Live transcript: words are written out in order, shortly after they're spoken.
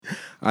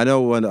I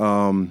know when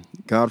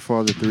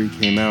Godfather 3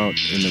 came out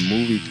in the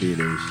movie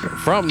theaters.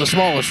 From the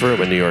smallest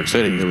room in New York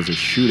City. There was a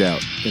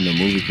shootout in the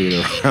movie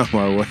theater around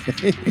my way.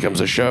 It becomes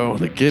a show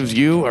that gives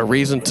you a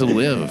reason to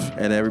live.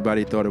 And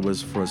everybody thought it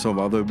was for some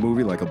other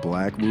movie, like a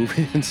black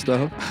movie and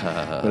stuff.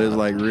 But it was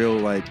like real,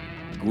 like,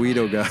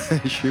 Guido guy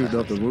shooting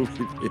up the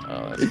movie theater.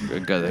 Oh, that's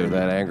good. They were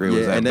that angry.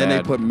 Was that and then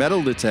bad? they put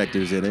metal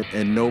detectors in it,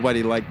 and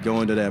nobody liked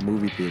going to that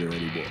movie theater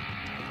anymore.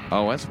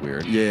 Oh, that's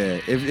weird. Yeah,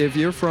 if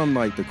you're from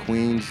like the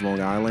Queens,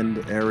 Long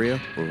Island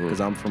area, because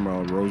I'm from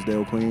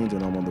Rosedale, Queens,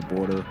 and I'm on the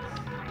border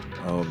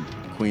of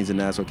Queens and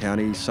Nassau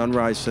County,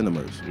 Sunrise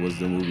Cinemas was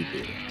the movie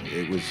theater.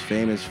 It was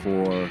famous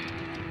for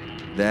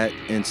that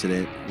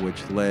incident,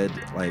 which led,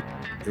 like,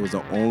 it was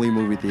the only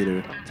movie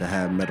theater to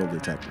have metal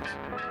detectors.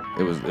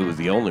 It was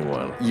the only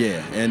one.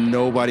 Yeah, and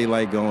nobody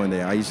liked going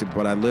there.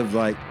 But I lived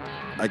like,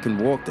 I can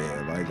walk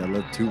there. Like, I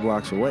lived 2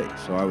 blocks away.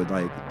 So I would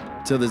like,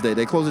 till this day,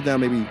 they closed it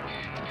down maybe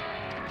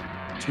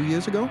 2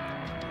 years ago.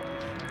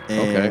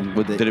 And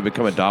okay. Did it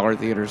become a dollar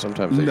theater?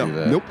 Sometimes they do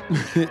that. Nope.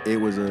 It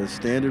was a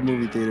standard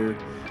movie theater.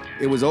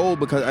 It was old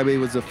because, I mean, it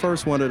was the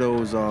first one of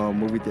those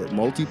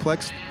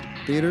multiplex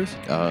theaters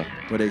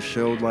where they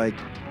showed, like,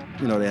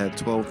 you know, they had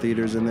 12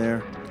 theaters in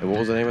there. And what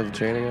was the name of the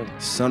chain again?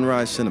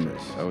 Sunrise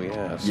Cinemas. Oh,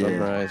 yeah.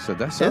 Sunrise. Yeah. So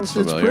that sounds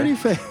It's familiar. pretty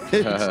famous.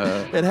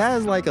 It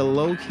has, like, a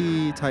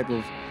low-key type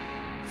of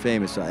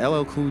famous.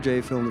 LL Cool J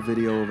filmed a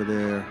video over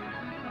there.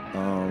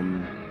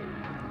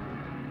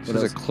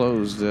 It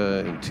closed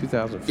in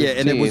 2015. Yeah,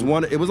 and it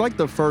was like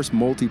the first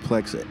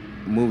multiplex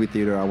movie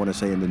theater, I want to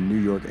say, in the New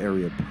York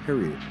area,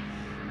 period.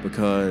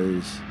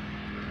 Because,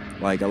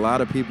 like, a lot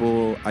of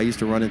people, I used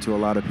to run into a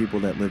lot of people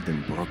that lived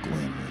in Brooklyn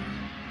and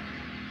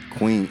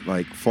Queens,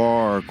 like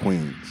far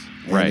Queens.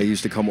 And right. They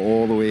used to come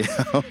all the way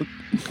out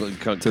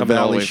to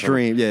Valley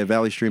Stream. Yeah,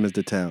 Valley Stream is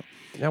the town.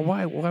 Now,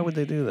 why would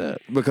they do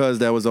that? Because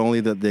that was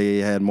only that they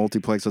had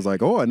multiplexes.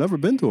 Like, oh, I've never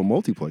been to a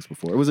multiplex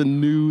before. It was a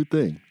new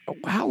thing.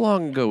 How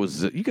long ago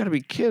was it? You got to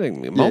be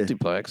kidding me.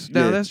 Multiplex?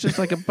 No, that's just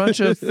like a bunch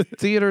of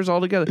theaters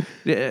all together.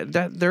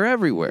 They're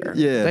everywhere.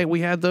 Yeah.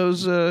 We had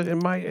those in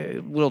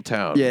my little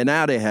town. Yeah,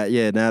 now they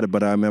had.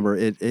 But I remember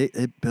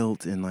it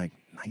built in like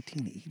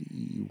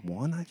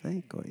 1981, I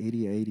think, or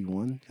 80 or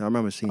 81. I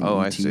remember seeing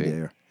E.T.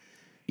 there.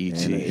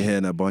 E.T.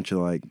 And a bunch of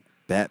like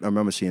I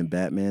remember seeing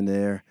Batman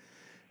there,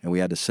 and we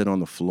had to sit on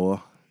the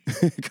floor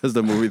because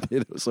the movie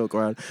theater was so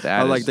crowded.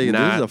 I was like, this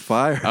is a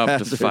fire up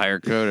to fire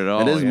code at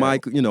all. And this is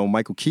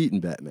Michael Keaton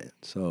Batman.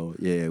 So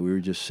yeah, we were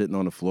just sitting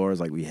on the floors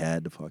like we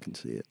had to fucking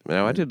see it.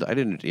 No, I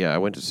didn't. Yeah, I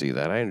went to see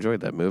that. I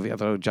enjoyed that movie. I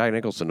thought Jack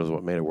Nicholson was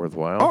what made it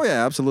worthwhile. Oh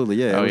yeah, absolutely.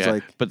 Yeah, it was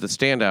like. But the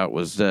standout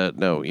was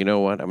no. You know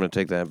what? I'm going to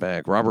take that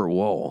back. Robert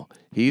Wuhl.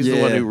 He's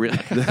the one who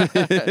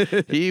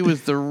really. He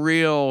was the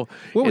real.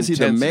 What was he,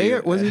 the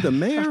mayor? Was he the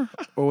mayor,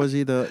 or was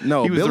he the?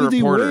 No, Billy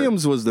D.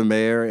 Williams was the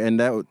mayor, and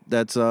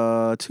that's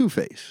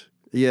Two-Face.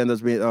 Yeah, and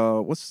that's me.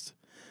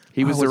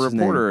 He was the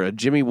reporter,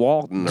 Jimmy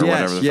Walton, or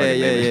whatever the fucking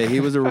name is. He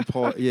was a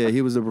reporter. Yeah,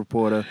 he was a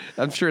reporter.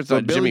 I'm sure it's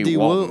not Jimmy Billy D.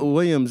 Walton.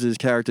 Williams'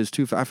 character's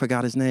Two-Face. I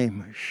forgot his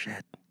name.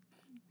 Shit.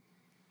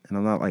 And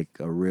I'm not like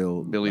a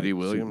real Billy D.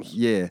 Williams.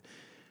 Yeah.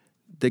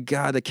 The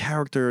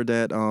character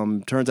that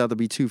turns out to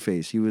be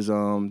Two-Face. He was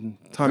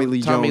Tommy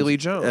Lee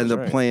Jones. Ended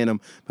up playing him,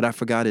 but I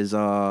forgot his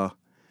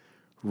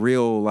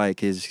real, like,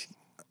 his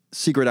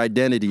secret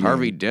identity.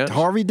 Harvey Dent.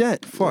 Harvey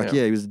Dent. Fuck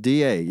yeah, he was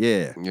DA.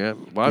 Yeah. Yeah.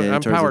 Well,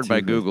 I'm powered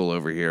by Google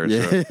over here.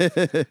 Yeah. So,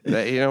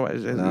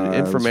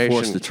 information. I was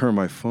forced to turn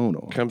my phone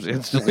on. Comes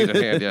instantly to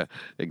hand. Yeah.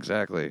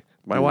 Exactly.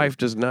 My wife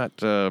does not.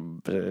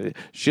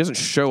 She doesn't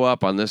show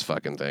up on this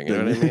fucking thing. You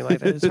know what I mean?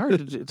 Like, it's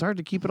hard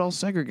to keep it all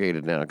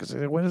segregated now because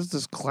what is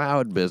this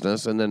cloud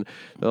business? And then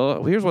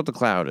here's what the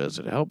cloud is.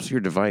 It helps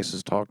your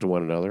devices talk to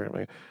one another. I'm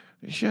like,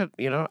 shit.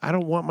 I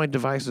don't want my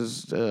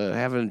devices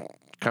having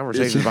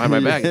conversations behind my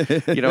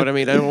back. You know what I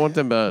mean? I don't want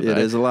them.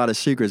 There's a lot of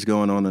secrets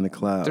going on in the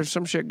cloud. There's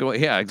some shit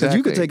going. Yeah, exactly. Because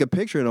you could take a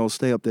picture and it'll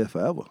stay up there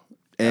forever.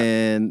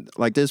 And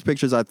like there's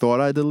pictures I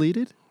thought I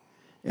deleted.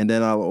 And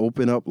then I'll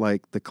open up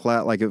like the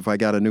cloud, like if I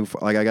got a new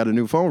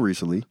phone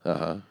recently,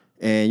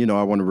 and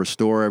I want to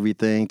restore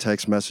everything,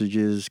 text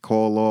messages,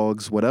 call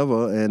logs,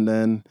 whatever, and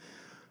then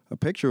a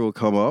picture will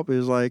come up.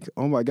 It's like,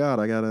 oh my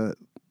God, I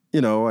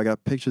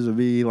got pictures of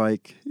me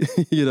like,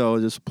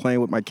 just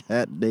playing with my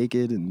cat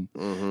naked and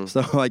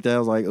stuff like that. I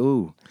was like,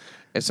 ooh.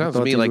 It sounds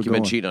to me like you've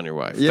been cheating on your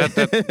wife. Yeah.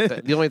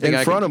 The only thing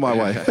in front of my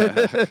wife.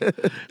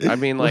 I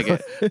mean, like,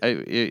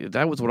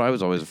 that was what I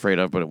was always afraid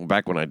of. But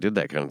back when I did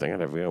that kind of thing, I'd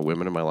have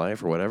women in my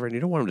life or whatever, and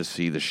you don't want them to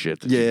see the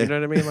shit. You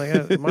know what I mean?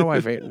 Like, my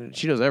wife,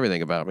 she knows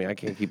everything about me. I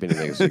can't keep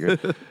anything a secret.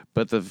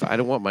 But I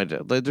don't want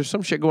there's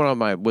some shit going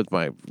on with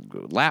my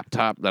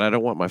laptop that I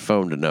don't want my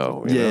phone to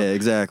know. You know?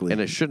 Exactly.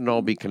 And it shouldn't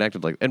all be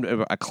connected. And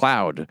a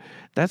cloud.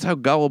 That's how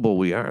gullible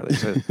we are. They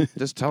say,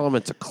 just tell them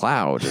it's a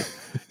cloud.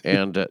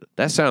 And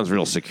that sounds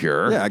real secure.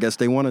 sure. Yeah, I guess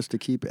they want us to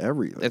keep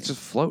everything. It's just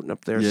floating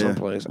up there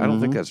someplace. I don't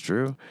think that's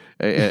true.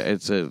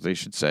 They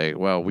should say,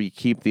 well, we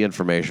keep the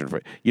information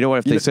for. You know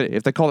what?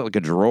 If they call it like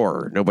a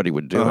drawer, nobody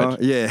would do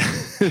it. Yeah,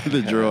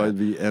 the drawer would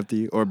be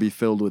empty or be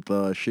filled with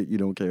shit you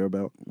don't care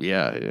about.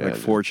 Yeah, like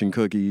fortune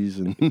cookies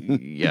and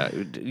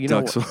you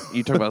know,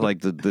 you talk about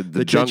like the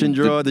junk, kitchen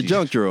drawer, the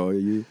junk drawer.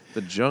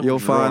 The junk. You'll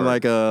drawer. find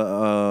like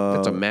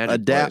That's a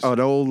magic place. an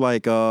old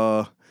like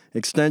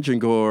extension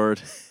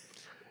cord.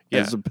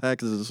 Yeah, some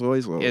packets of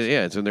soy sauce.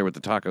 Yeah, it's in there with the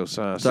taco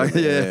sauce.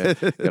 Yeah,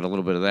 got a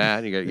little bit of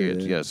that.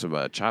 You got some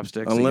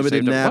chopsticks.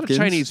 Unlimited napkins. A lot of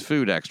Chinese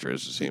food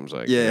extras. It seems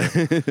like. Yeah,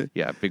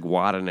 yeah, big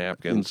wad of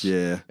napkins.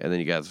 Yeah, and then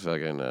you got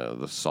fucking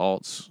the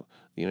salts.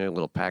 You know,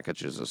 little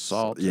packages of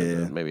salt. Yeah,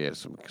 and maybe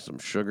some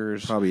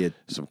sugars. Probably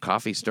some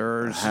coffee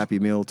stirs. A Happy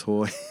Meal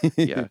toy.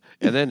 Yeah,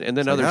 and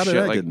then other like,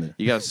 shit like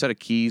you got a set of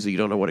keys that you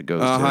don't know what it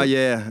goes to.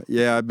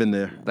 Yeah, I've been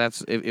there.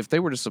 That's if they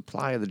were to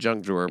supply the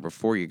junk drawer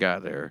before you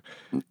got there,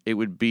 it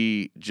would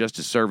be just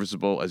as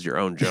serviceable as your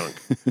own junk.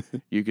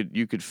 you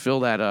could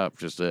fill that up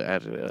just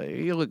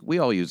look. We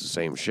all use the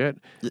same shit,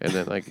 and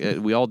then like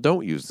we all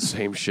don't use the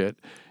same shit.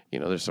 You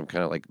know, there's some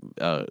kind of like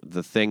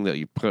the thing that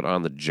you put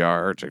on the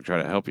jar to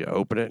try to help you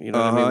open it. You know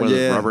what I mean? One of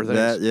those rubber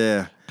things.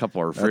 A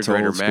couple of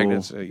refrigerator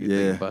magnets.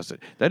 You bust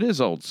it. That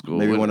is old school.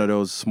 Maybe one of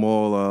those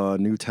small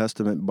New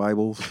Testament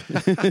Bibles.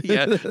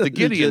 Yeah, the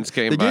Gideons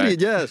came by.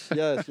 Yes.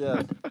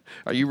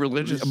 Are you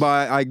religious?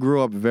 But I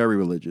grew up very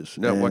religious.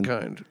 No, what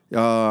kind?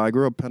 I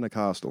grew up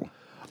Pentecostal.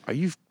 Are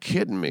you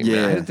kidding me? Yeah.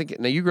 Man? I didn't think.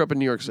 Now you grew up in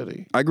New York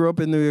City. I grew up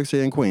in New York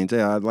City and Queens.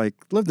 Yeah, I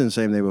lived in the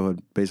same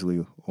neighborhood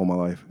basically all my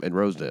life. In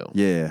Rosedale.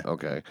 Yeah.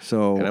 Okay.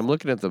 So, and I'm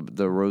looking at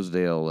the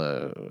Rosedale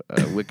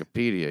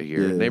Wikipedia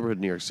here. Yeah. Neighborhood,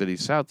 New York City,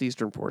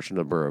 southeastern portion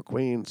of the borough of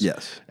Queens.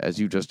 Yes. As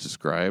you just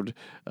described,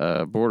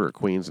 border of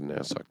Queens and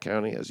Nassau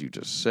County, as you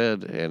just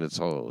said, and it's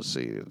all. Let's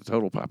see, the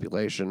total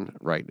population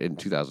right in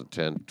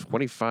 2010,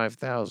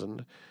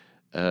 25,000.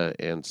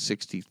 And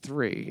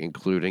 63,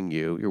 including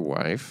you, your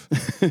wife,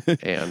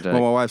 and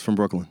well, my wife's from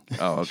Brooklyn.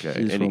 Oh, okay.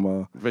 She's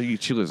from. But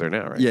she lives there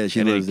now, right? Yeah,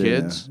 she lives there.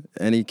 Any kids?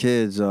 Now. Any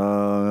kids?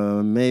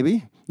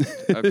 Maybe.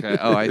 Okay.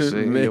 Oh, I see.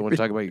 You don't want to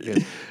talk about your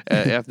kids.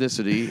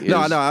 Ethnicity? No,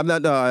 I'm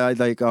not. No, I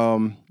like.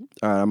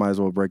 All right, I might as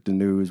well break the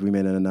news. We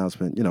made an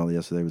announcement. You know,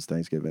 yesterday was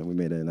Thanksgiving. We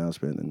made an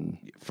announcement, and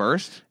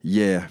first,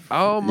 yeah.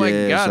 Oh my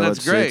God, so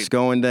that's great. It's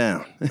going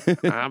down.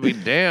 I'll be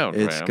down.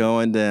 It's man.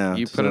 going down.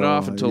 You put it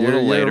off until a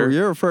little later.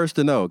 You're first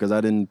to know because I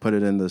didn't put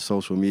it in the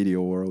social media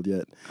world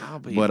yet. I'll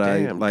be but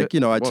damn.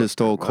 I just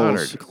told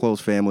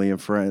close family and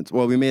friends.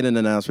 Well, we made an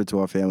announcement to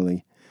our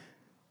family.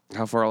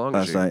 How far along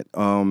last is she?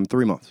 night?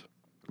 3 months.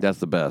 That's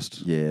the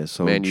best. Yeah.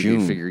 So man,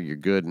 June. You figure you're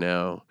good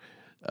now,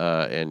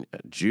 and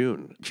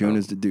June. June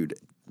is the due date.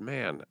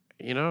 Man.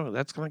 You know,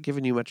 that's not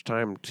giving you much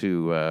time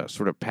to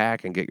sort of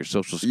pack and get your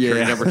social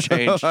security number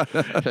changed.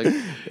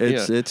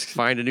 It's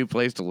find a new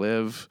place to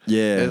live.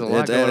 Yeah, there's a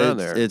lot going on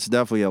there. It's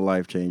definitely a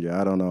life changer.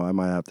 I don't know. I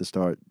might have to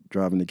start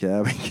driving the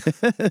cab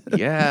again.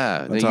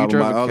 Yeah, on top of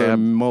my other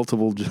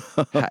multiple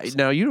jobs.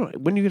 Now you don't.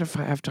 When you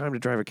gonna have time to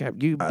drive a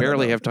cab? You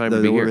barely have time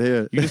to be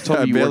here. You just told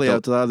me you barely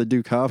worked have time to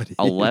do comedy.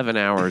 11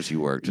 hours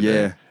you worked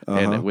today. Yeah.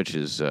 And which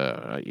is,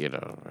 I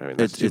mean,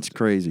 it's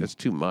crazy. It's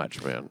too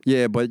much, man.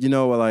 Yeah, but you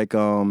know, like,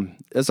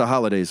 it's a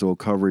holiday, so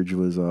coverage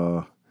was,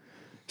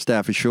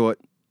 staff is short.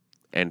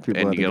 And you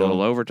get a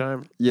little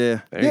overtime?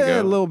 Yeah. There you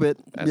go. A little bit.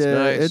 That's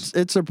nice.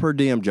 It's a per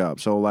diem job.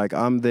 So, like,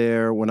 I'm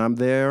there. When I'm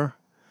there,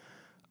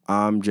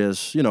 I'm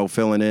just,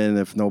 filling in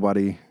if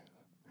nobody,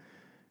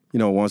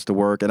 wants to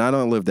work. And I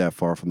don't live that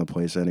far from the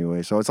place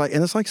anyway. So it's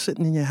like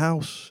sitting in your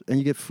house and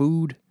you get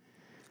food.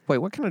 Wait,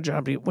 what kind of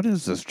job what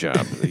is this job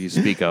that you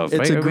speak of?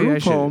 It's a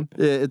group home.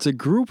 Yeah, it's a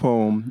group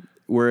home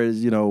where,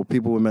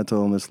 people with mental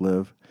illness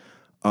live.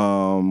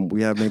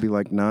 We have maybe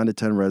like 9 to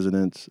 10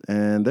 residents,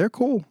 and they're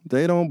cool.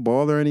 They don't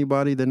bother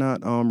anybody. They're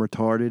not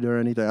retarded or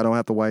anything. I don't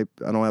have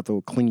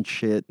to clean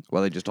shit.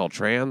 Well, they just all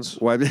trans?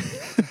 Wipe.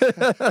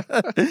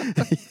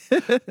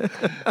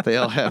 They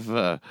all have,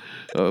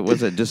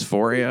 what's it,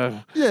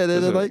 dysphoria? Yeah, they're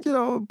like,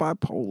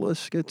 bipolar,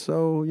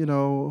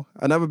 schizo,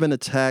 I've never been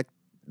attacked.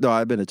 No,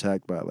 I've been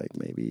attacked by like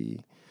maybe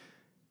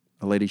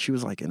a lady. She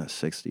was like in her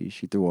 60s.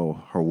 She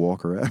threw her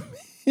walker at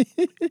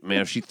me.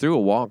 Man, if she threw a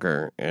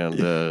walker, and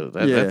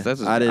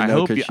that's I didn't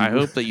know. I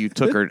hope that you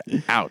took her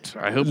out.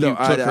 I hope you took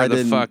her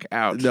the fuck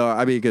out. No,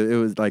 I mean, 'cause it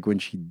was like when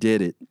she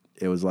did it,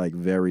 it was like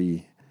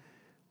very,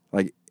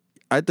 like,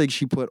 I think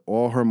she put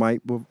all her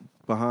might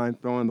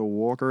behind throwing the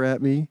walker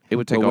at me. It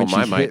would take all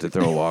my might to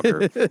throw a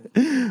walker.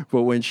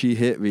 But when she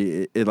hit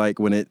me, it like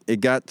when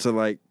it got to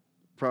like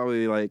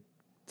probably like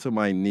to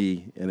my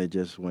knee, and it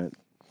just went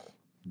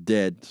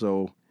dead.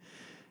 So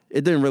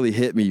it didn't really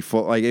hit me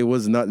full. Like, it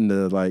was nothing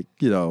to like,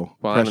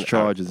 press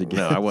charges against.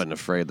 No, I wasn't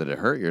afraid that it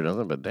hurt you or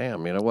nothing. But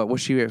damn, what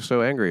was she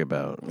so angry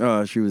about?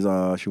 She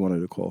wanted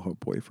to call her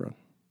boyfriend.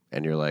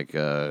 And you're like,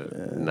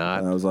 not.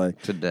 And I was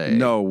like, today.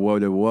 No,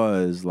 what it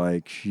was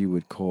like, she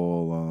would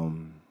call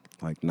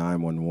like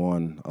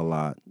 911 a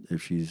lot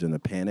if she's in a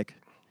panic.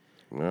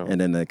 No.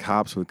 And then the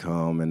cops would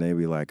come and they'd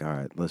be like, all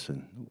right,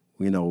 listen,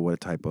 we know what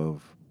type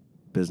of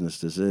business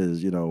this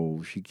is, you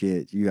know,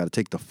 you got to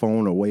take the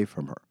phone away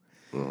from her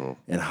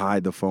and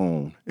hide the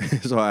phone.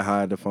 So I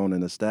hide the phone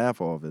in the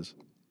staff office.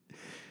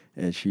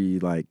 And she,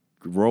 like,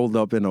 rolled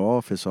up in the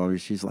office on me.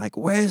 She's like,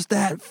 "Where's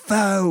that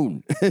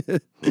phone?"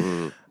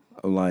 I'm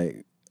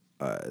like,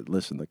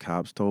 listen, the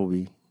cops told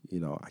me,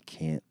 you know, I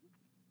can't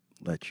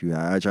let you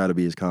out. I try to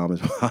be as calm as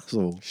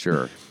possible.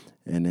 Sure.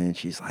 And then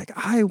she's like,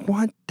 "I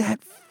want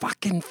that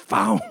fucking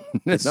phone."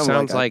 It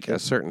sounds like a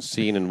certain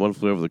scene in One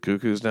Flew Over the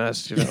Cuckoo's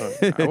Nest. You know,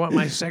 I want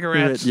my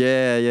cigarettes. With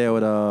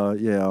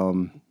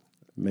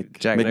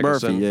Jack McMurphy.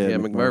 Nicholson. Yeah,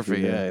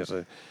 McMurphy.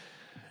 Yeah.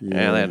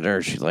 Yeah, that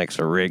nurse, she likes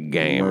a rig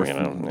game, Murphy, you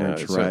know.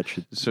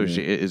 So yeah.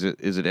 she is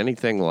it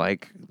anything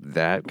like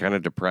that kind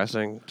of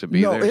depressing to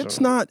be there? No, it's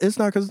not. It's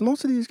not, because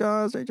most of these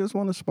guys, they just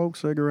want to smoke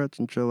cigarettes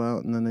and chill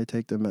out, and then they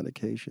take their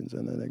medications,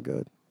 and then they're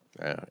good.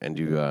 Yeah, and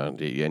you let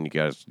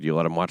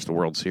them watch the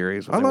World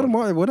Series? I let them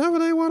watch whatever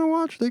they want to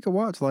watch. They can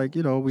watch. Like,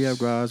 you know, we have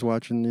guys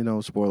watching, you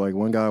know, sport. Like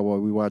one guy,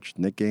 we watched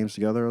Knicks games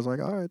together. I was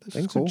like, all right, this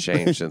is cool. Things have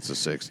changed since the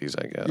 '60s,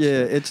 I guess. Yeah,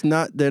 it's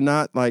not. They're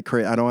not like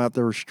crazy. I don't have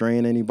to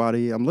restrain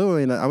anybody. I'm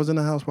literally. I was in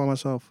the house by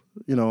myself.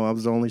 You know, I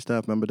was the only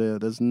staff member there.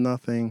 There's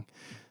nothing.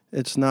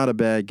 It's not a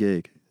bad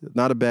gig.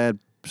 Not a bad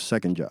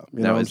second job. You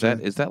know is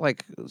that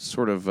like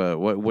sort of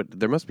what?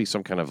 There must be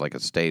some kind of like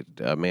a state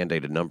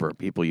mandated number of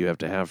people you have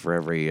to have for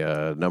every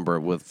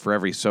for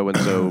every so and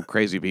so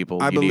crazy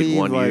people. I believe need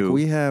one like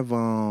we have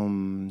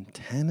 10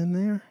 in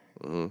there.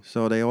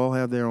 So they all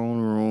have their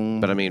own room.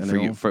 But I mean,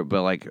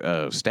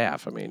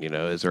 staff. I mean, you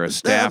know, is there a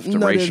staff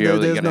ratio?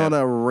 There's not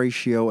a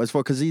ratio as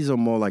far, because these are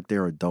more like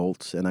they're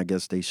adults, and I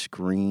guess they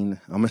screen.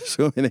 I'm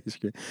assuming they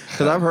screen,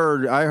 because I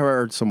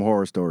heard some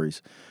horror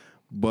stories,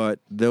 but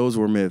those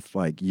were with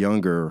like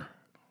younger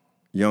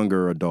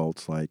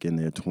adults, like in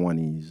their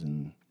 20s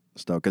and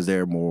stuff, because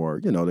they're more,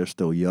 you know, they're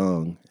still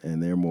young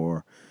and they're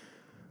more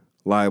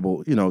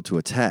liable, you know, to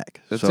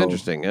attack. That's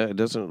interesting. It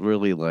doesn't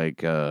really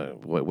like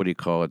what do you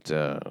call it?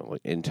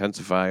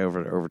 Intensify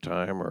over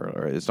time,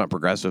 or it's not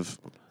progressive.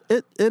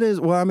 It is.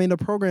 Well, I mean, the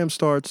program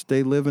starts.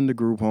 They live in the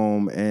group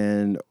home,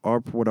 and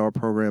what our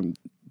program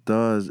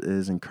does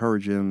is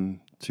encourage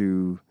them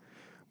to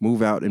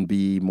move out and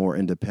be more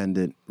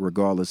independent,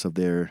 regardless of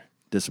their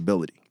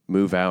disability.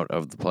 Move out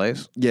of the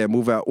place? Yeah,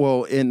 move out.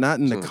 Well, not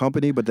in the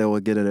company, but they will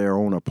get their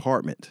own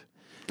apartment.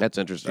 That's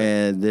interesting.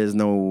 And there's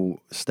no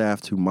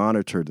staff to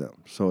monitor them.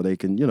 So they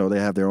can, you know, they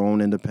have their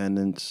own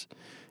independence.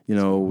 You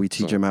know, we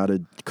teach them how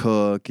to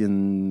cook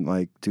and,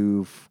 like,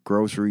 do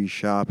grocery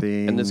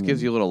shopping. And this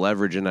gives you a little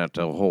leverage in that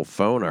whole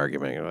phone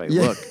argument. Like,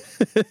 look,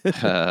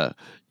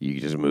 you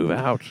can just move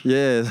out.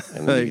 Yeah.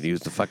 And then you can use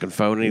the fucking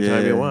phone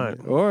anytime you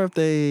want. Or if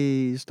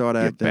they start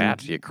acting...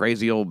 You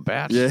crazy old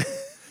bat. Yeah.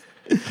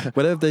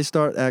 But if they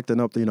start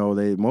acting up, you know,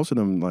 most of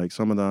them, like,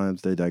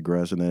 sometimes they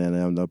digress and then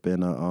end up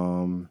in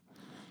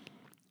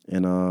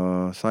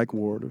a psych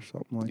ward or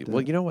something like that.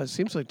 Well, you know what? It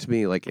seems like to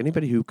me, like,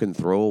 anybody who can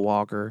throw a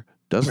walker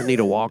doesn't need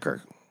a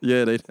walker.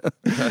 Yeah,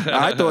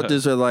 I thought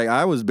this was like,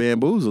 I was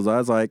bamboozled. I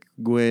was like,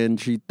 when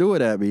she threw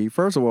it at me,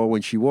 first of all,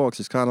 when she walks,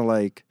 it's kind of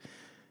like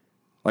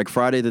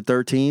Friday the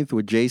 13th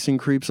when Jason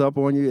creeps up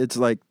on you. It's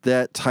like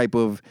that type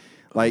of,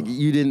 like, I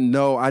didn't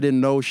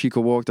know she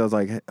could walk. I was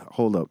like, hey,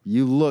 hold up.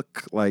 You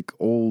look like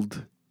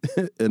old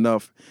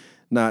enough,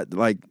 not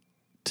like,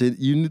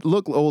 you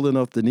look old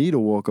enough to need a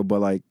walker, but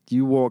like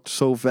you walked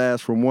so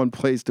fast from one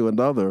place to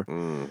another.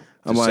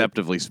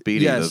 Deceptively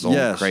speedy, those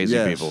old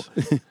crazy people.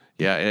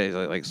 Yeah, it's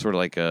like sort of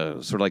like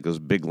those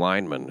big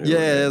linemen.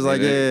 It's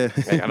like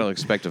I don't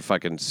expect a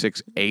fucking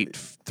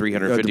 6'8",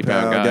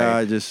 350-pound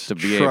guy just to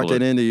be trucking able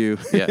to, into you.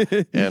 Yeah,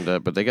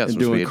 and but they got and some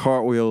doing speed.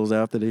 Cartwheels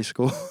after they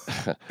score.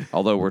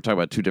 Although we're talking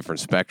about two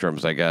different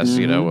spectrums, I guess,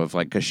 you know, of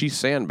like, because she's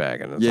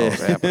sandbagging, that's all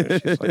that's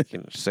happening. She's like, you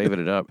know, saving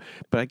it up.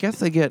 But I guess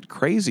they get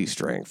crazy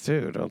strength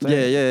too, don't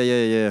they?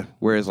 Yeah.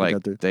 Whereas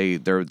like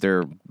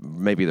they're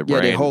maybe the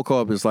brain. They Hulk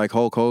up. It's like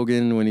Hulk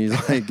Hogan when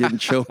he's like getting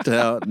choked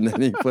out, and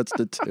then he puts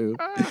the two.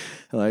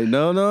 Like,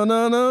 no.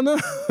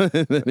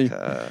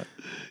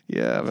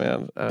 Yeah,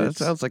 man. That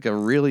sounds like a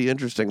really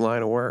interesting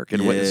line of work.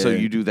 And so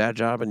you do that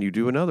job and you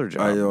do another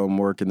job. I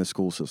work in the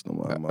school system.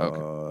 I'm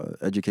an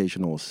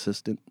educational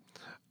assistant.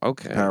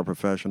 Okay.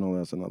 Paraprofessional,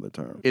 that's another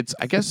term.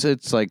 I guess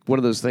it's like one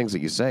of those things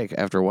that you say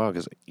after a while,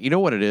 because you know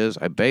what it is?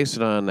 I based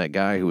it on that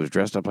guy who was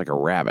dressed up like a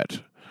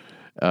rabbit.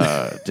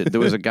 There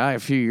was a guy a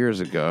few years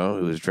ago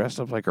who was dressed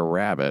up like a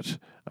rabbit.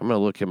 I'm going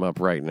to look him up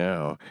right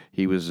now.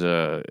 He was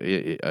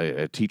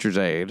a teacher's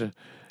aide,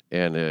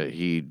 and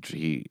he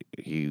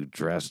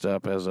dressed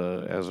up as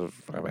a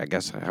I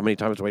guess, how many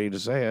times do I need to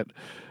say it?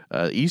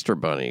 Easter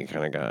bunny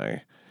kind of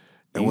guy.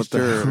 And what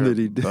the hell did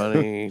he do?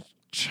 Bunny,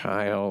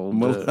 child,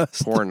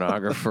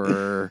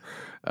 pornographer.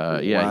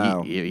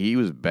 Wow. He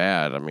was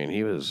bad. I mean,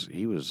 he was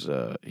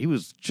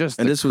just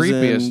and the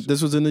creepiest.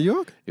 This was in New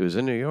York? It was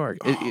in New York.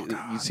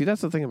 You see,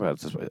 that's the thing about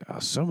this.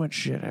 So much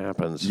shit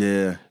happens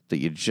that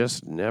you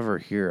just never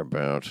hear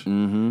about.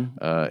 Mm-hmm.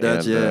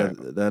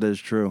 That is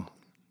true.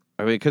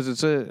 I mean,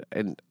 because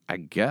and I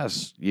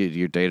guess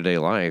your day-to-day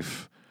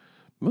life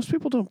Most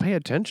people don't pay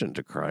attention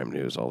to crime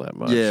news all that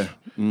much. Yeah.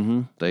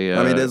 Mm-hmm.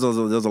 I mean, there's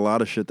a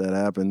lot of shit that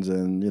happens,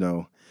 and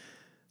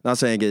not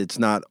saying it's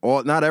not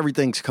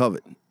everything's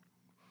covered.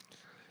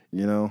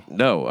 No,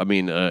 I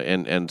mean,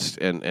 and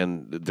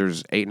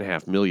there's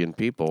 8.5 million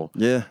people.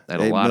 Yeah,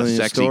 and a lot of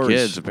sexy stories.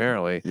 Kids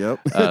apparently. Yep.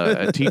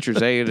 A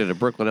teacher's aide at a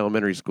Brooklyn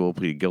elementary school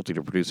pleaded guilty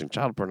to producing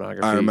child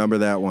pornography. I remember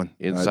that one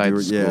Inside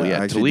the school.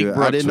 Yeah, Talik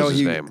Brooks was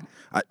his name.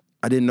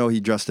 I didn't know he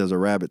dressed as a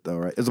rabbit though.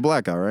 Right? It's a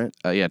black guy, right?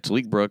 Yeah,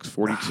 Talik Brooks,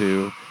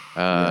 42.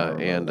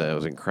 And it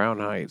was in Crown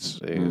Heights.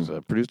 He was,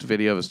 produced a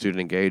video of a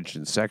student engaged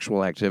in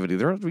sexual activity.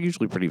 They're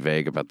usually pretty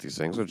vague about these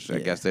things, which I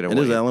guess they don't. And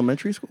is it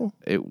elementary school?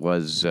 It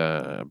was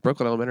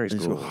Brooklyn Elementary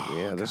School.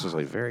 Yeah, this is a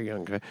very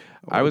young guy.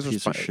 I was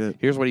piece of shit.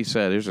 Here's what he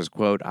said. Here's his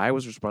quote: "I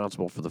was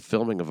responsible for the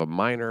filming of a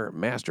minor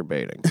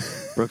masturbating."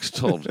 Brooks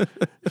told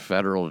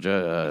federal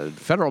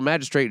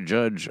magistrate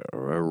judge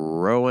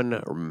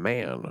Rowan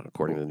Mann,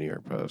 according to the New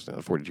York Post. Now,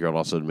 the 42-year-old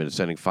also admitted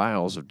sending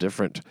files of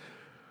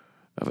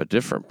a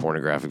different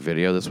pornographic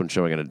video. This one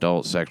showing an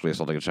adult sexually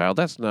assaulting a child.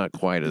 That's not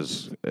quite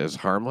as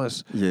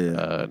harmless.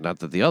 Yeah. Not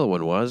that the other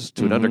one was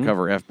to an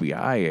undercover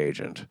FBI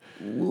agent.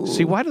 Whoa.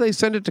 See, why do they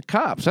send it to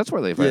cops? That's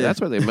where they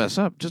mess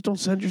up. Just don't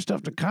send your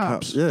stuff to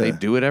cops. Yeah. They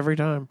do it every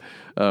time.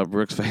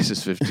 Brooks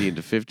faces 15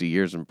 to 50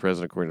 years in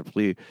prison according to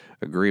plea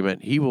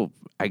agreement. He will,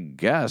 I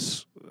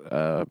guess,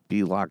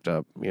 be locked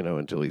up,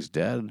 until he's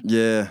dead.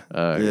 Yeah.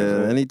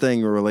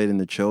 Anything relating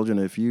to children,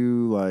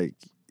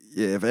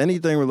 if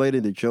anything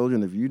related to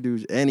children, if you do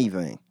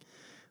anything,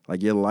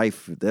 like your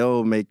life,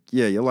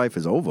 your life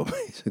is over,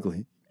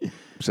 basically.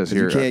 Says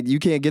here, you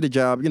can't get a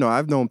job.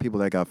 I've known people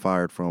that got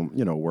fired from,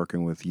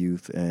 working with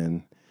youth,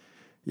 and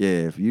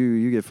if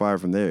you get fired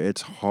from there,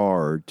 it's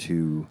hard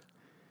to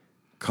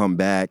come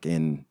back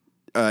and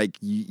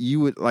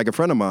you would, like a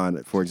friend of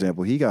mine, for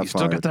example, he got fired.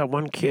 Still got that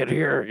one kid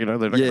here,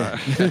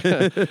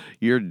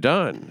 you're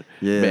done.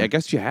 Yeah, I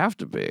guess you have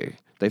to be.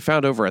 They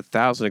found over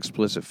 1,000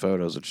 explicit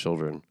photos of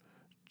children.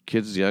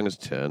 Kids as young as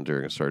 10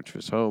 during a search of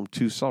his home.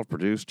 2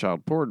 self-produced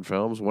child porn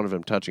films, one of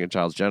them touching a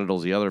child's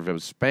genitals, the other of him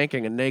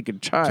spanking a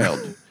naked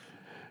child.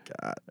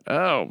 God.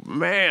 Oh,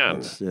 man.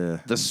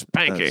 The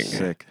spanking. That's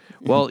sick.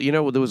 Well,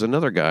 there was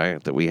another guy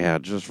that we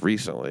had just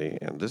recently,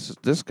 and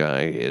this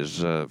guy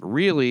is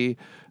really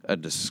a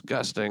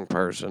disgusting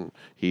person.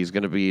 He's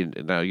going to be,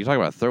 now you talk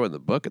about throwing the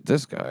book at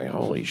this guy.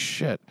 Holy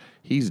shit.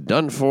 He's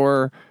done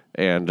for,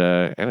 and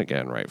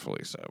again,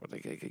 rightfully so. But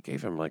they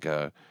gave him like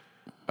a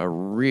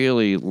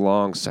really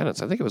long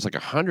sentence. I think it was like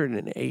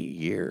 108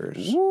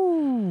 years.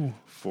 Woo.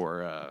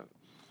 For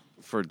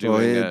doing.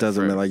 Well, it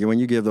doesn't matter. Like when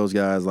you give those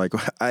guys, like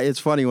it's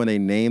funny when they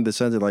name the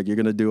sentence, like you're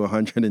gonna do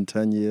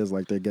 110 years,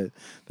 like they're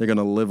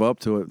gonna live up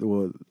to it.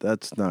 Well,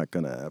 that's not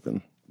gonna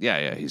happen.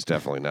 Yeah, he's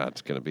definitely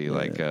not going to be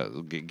like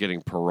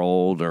getting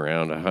paroled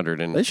around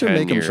 110 years. They should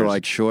make him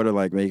shorter,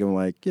 like make him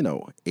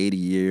 80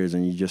 years,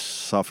 and you just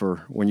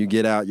suffer. When you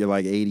get out, you're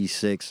like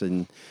 86,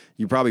 and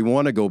you probably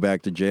want to go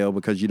back to jail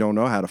because you don't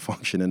know how to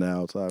function in the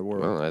outside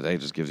world. Well, that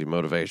just gives you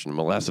motivation to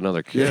molest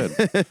another kid.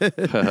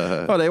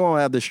 Oh, they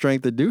won't have the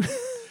strength to do that.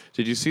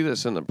 Did you see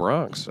this in the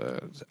Bronx?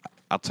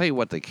 I'll tell you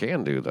what they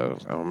can do, though.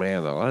 Oh,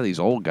 man, a lot of these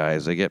old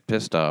guys, they get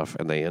pissed off,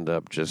 and they end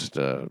up just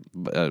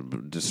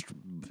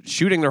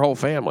shooting their whole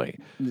family.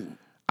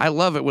 I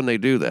love it when they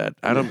do that.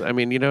 I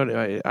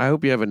I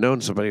hope you haven't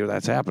known somebody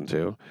that's happened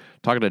to.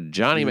 Talking to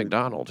Johnny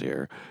MacDonald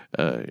here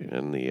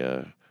in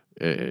the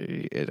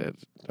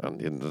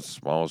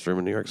smallest room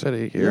in New York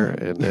City here,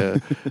 and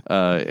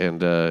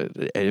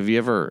have you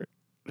ever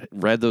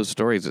read those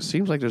stories? It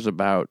seems like there's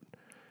about,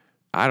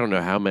 I don't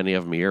know how many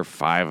of them a year,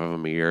 5 of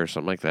them a year,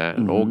 something like that.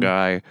 An old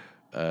guy,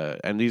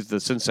 and these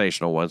the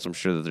sensational ones. I'm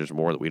sure that there's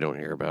more that we don't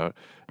hear about,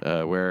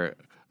 where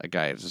a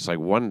guy, it's just like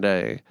one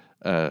day,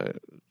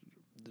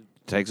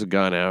 takes a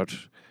gun out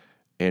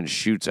and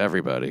shoots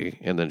everybody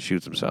and then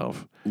shoots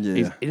himself. Yeah.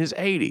 He's in his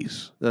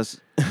 80s.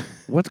 That's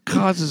what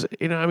causes,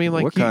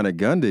 what kind of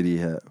gun did he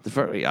have?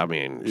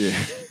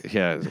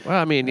 Yeah.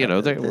 Well,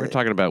 we're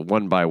talking about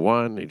one by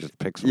one. He just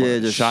picks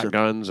just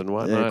shotguns and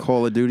whatnot. Yeah,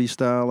 Call of Duty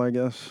style, I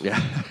guess. Yeah.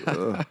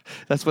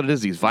 That's what it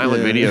is. These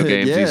violent video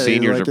games these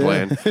seniors are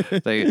playing.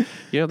 They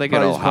get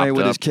all hopped playing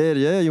with up. his kid.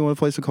 Yeah, you want to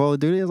play some Call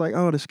of Duty? It's like,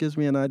 oh, this gives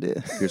me an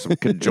idea. Here's some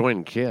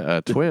conjoined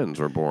twins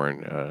were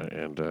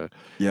born.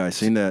 Yeah, I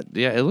seen that.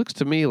 Yeah, it looks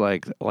to me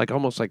like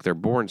almost like they're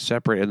born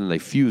separate and then they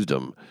fused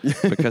them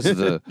because of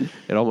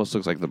it almost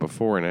looks like the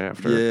before and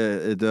after. Yeah,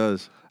 it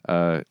does.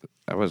 I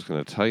was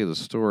going to tell you the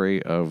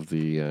story of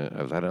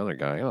that other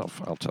guy.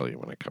 I'll tell you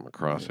when I come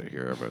across it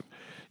here. But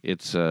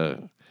it's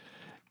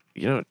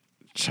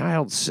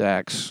child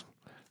sex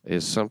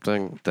is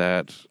something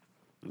that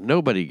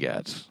nobody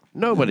gets.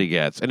 Nobody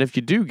gets, and if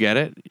you do get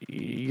it,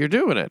 you're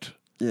doing it.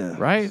 Yeah.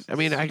 Right. I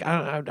mean,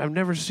 I've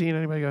never seen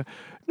anybody go,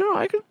 no,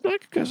 I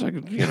guess I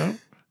could.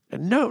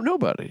 And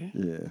nobody.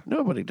 Yeah.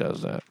 Nobody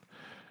does that.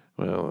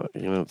 Well,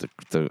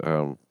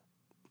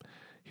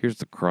 here's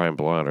the crime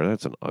blotter.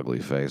 That's an ugly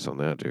face on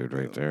that dude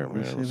right there,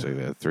 man. See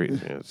that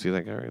see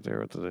that guy right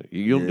there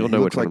you'll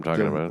know which one I'm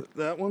talking about.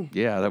 That one?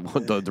 Yeah, that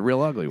one, the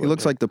real ugly one. He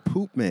looks like the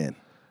poop man.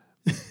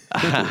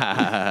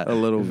 A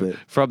little bit.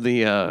 From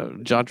the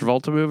John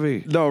Travolta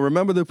movie? No,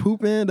 remember the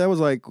Poop Man? That was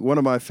like one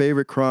of my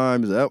favorite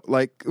crimes.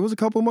 Like it was a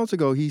couple months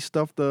ago. He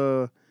stuffed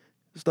a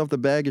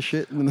bag of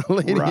shit in the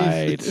ladies.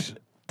 Right.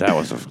 That guy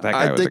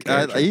was a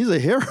character. He's a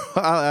hero.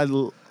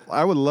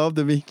 I would love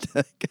to meet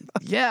that guy.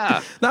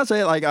 Yeah. Not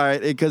saying like, all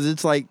right, because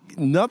it's like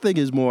nothing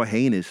is more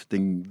heinous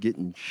than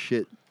getting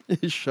shit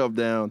shoved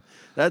down.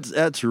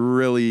 That's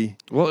really...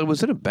 Well, it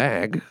was in a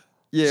bag.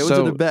 Yeah, it was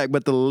in the bag.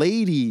 But the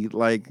lady,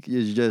 like,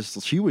 is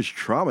just... She was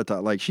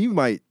traumatized. Like, she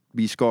might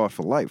be scarred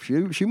for life.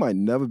 She might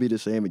never be the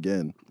same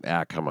again.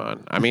 Ah, come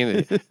on. I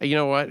mean, you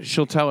know what?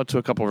 She'll tell it to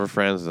a couple of her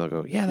friends, and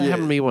they'll go, "Yeah, that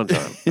happened to me one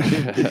time."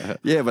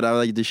 Yeah, but I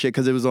like the shit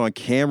because it was on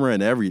camera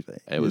and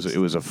everything. It was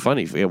a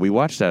funny. Yeah, we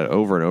watched that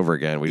over and over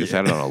again. We just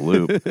had it on a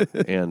loop,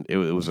 and it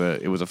was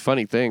a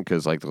funny thing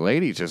because like the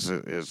lady just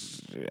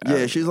is.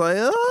 She's like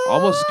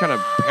almost kind of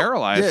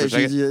paralyzed. Yeah, for a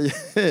second.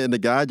 And the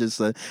guy just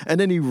said, and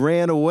then he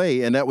ran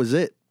away, and that was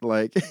it.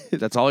 Like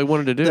that's all he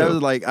wanted to do. That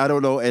was like, I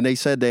don't know. And they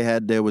said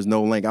there was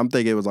no link. I'm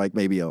thinking it was like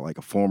maybe a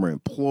former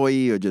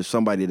employee or just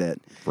somebody that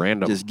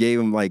random just gave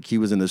him, like, he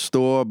was in the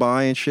store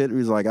buying shit. He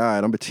was like, all right,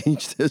 I'm gonna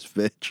teach this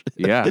bitch.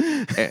 Yeah. You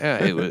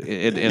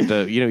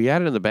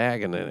had it in the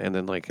bag and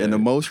then like in the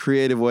most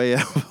creative way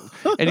ever.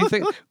 And you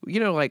think,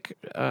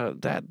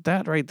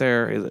 that right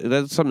there,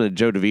 that's something that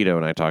Joe DeVito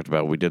and I talked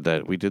about. We did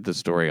the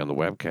story on the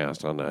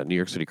webcast on New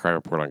York City Crime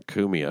Report on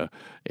Cumia.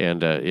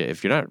 And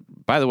if you're not,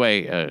 by the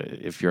way,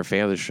 if you're a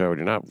fan of the show and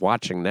you're not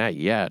watching that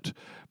yet,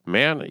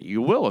 man,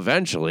 you will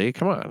eventually.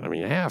 Come on. I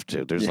mean, you have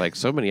to. There's like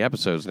so many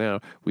episodes now.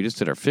 We just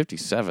did our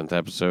 57th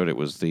episode. It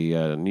was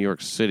the New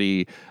York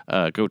City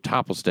Go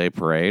Topless Day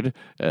Parade.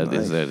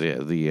 Nice.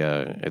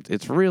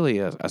 It's really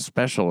a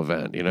special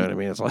event. You know what I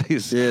mean? It's like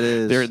it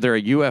is. They're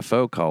a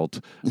UFO cult,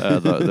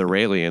 the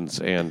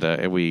Raelians,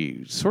 and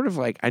we sort of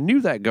like, I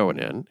knew that going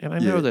in, and I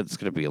know that it's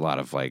going to be a lot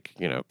of like,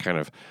 kind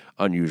of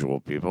unusual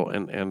people,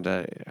 and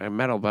I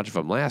met a bunch of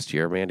them last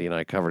year. Mandy and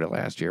I covered it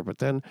last year, but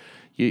then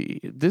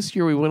this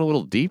year we went a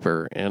little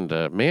deeper, and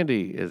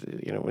Mandy is,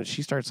 when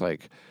she starts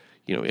like,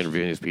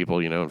 interviewing these people,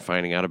 and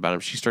finding out about them,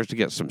 she starts to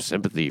get some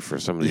sympathy for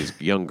some of these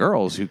young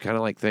girls who kind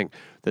of like think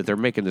that they're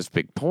making this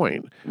big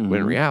point,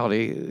 when in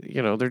reality,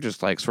 they're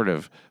just like sort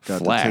of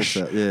flesh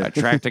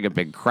attracting a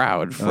big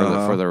crowd for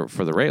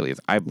the Raelians.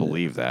 I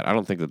believe that. I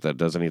don't think that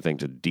does anything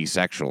to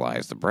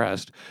desexualize the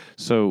breast.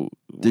 So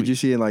did you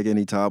see like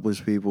any topless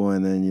people,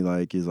 and then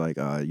he's like,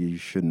 you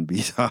shouldn't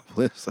be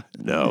topless?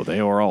 No,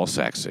 they were all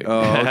sexy.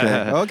 Oh,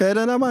 okay. Okay,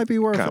 then that might be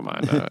worth it. Come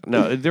on.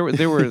 No,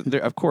 there were,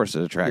 of course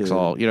it attracts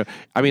all,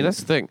 I mean,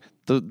 that's the thing.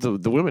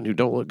 The women who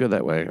don't look good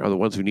that way are the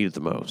ones who need it the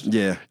most.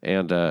 Yeah.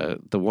 And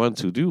the ones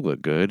who do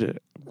look good,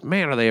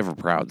 man, are they ever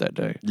proud that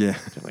day. Yeah.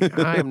 Like,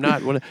 I am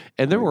not one of,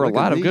 and there were a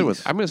lot of good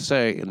ones. I'm going to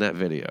say in that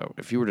video,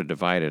 if you were to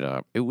divide it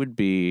up, it would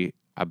be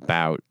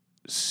about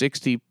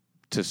 60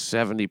 to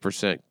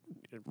 70%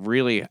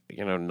 really,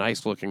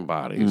 nice looking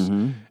bodies.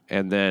 Mm-hmm.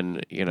 And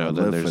then,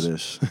 then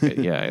there's,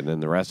 and then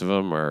the rest of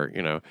them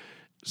are,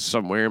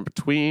 somewhere in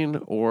between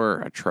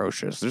or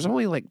atrocious. There's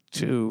only like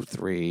 2,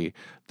 3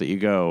 that you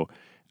go,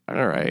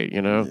 all right,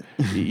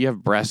 you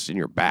have breasts in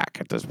your back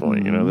at this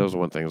point. Mm-hmm. Those are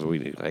one things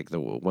we like. The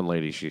one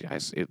lady,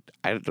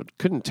 I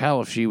couldn't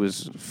tell if she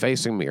was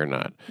facing me or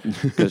not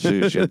because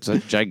she had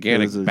such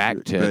gigantic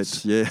back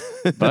tits. Yeah,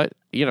 but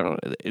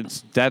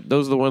it's that.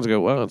 Those are the ones that go,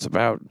 well, it's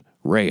about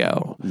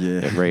Rayo.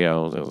 Yeah, and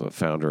Rayo is the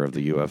founder of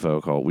the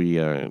UFO cult. We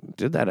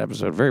did that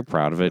episode. Very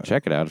proud of it.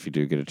 Check it out if you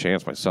do get a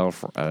chance.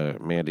 Myself,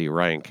 Mandy,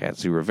 Ryan,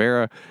 Katsu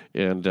Rivera,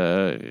 and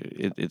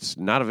it's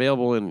not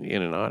available in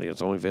an audio.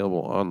 It's only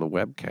available on the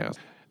webcast.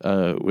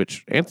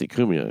 Which Anthony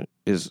Cumia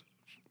is,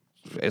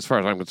 as far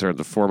as I'm concerned,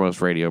 the foremost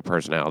radio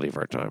personality of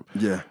our time.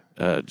 Yeah.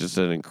 Just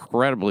an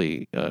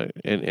incredibly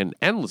and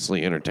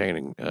endlessly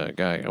entertaining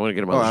guy. I want to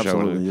get him on the show.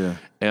 Absolutely,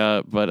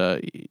 yeah.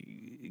 But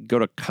go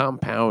to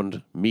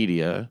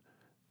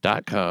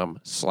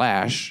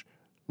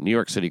compoundmedia.com/New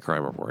York City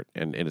Crime Report.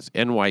 And it's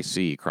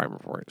NYC Crime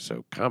Report.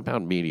 So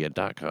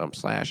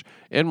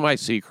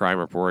compoundmedia.com/NYC Crime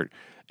Report.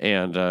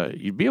 And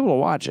you'd be able to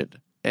watch it.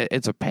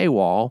 It's a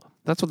paywall.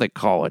 That's what they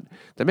call it.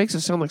 That makes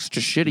it sound like such a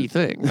shitty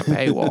thing, a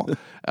paywall.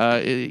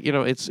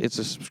 It's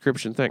a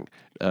subscription thing.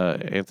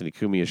 Anthony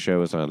Cumia's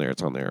show is on there.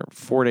 It's on there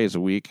 4 days a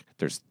week.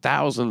 There's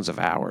thousands of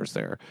hours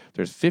there.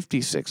 There's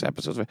 56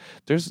 episodes.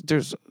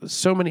 There's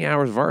so many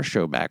hours of our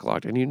show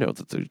backlogged, and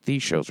that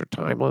these shows are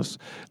timeless.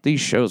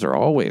 These shows are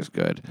always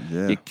good.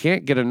 Yeah. You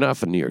can't get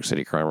enough of New York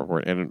City Crime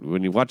Report. And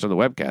when you watch on the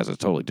webcast, it's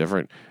totally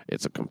different.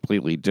 It's a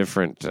completely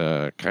different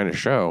kind of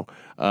show.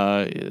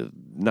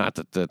 Not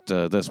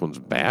that this one's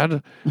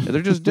bad.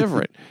 They're just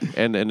different.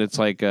 And it's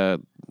like a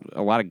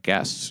lot of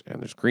guests,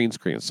 and there's green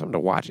screen, something to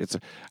watch.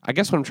 I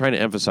guess what I'm trying to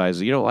emphasize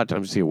is, a lot of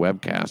times you see a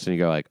webcast and you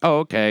go like, oh,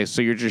 okay,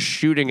 so you're just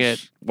shooting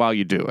it while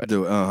you do it.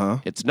 Uh-huh.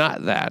 It's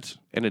not that,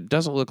 and it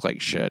doesn't look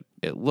like shit.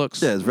 It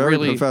looks it's very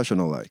really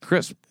professional, like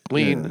crisp,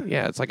 clean.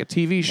 Yeah, it's like a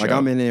TV show. Like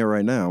I'm in there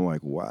right now. I'm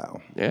like,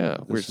 wow. Yeah,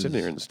 we're sitting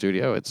here in the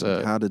studio. It's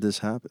how did this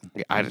happen?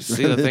 I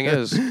see. The thing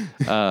is,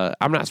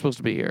 I'm not supposed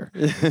to be here.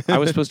 I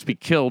was supposed to be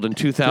killed in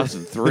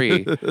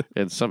 2003,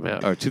 and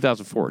somehow, or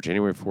 2004,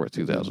 January 4th,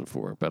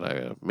 2004. But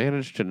I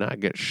managed to not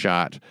get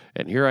shot,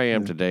 and here I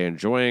am today,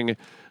 enjoying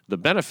the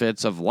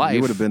benefits of life.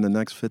 You would have been the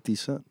next 50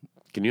 Cent.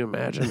 Can you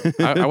imagine?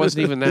 I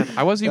wasn't even that.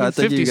 I wasn't even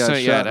 50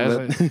 Cent yet.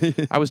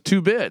 I was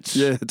 2 bits.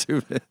 Yeah,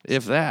 2 bits.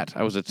 If that.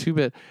 I was a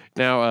 2-bit.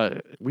 Now,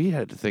 we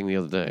had the thing the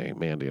other day,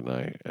 Mandy and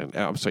I. And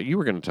I'm sorry, you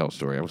were going to tell a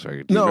story. I'm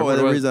sorry. No,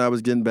 the reason I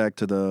was getting back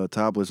to the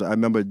topless, I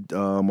remember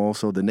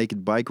also the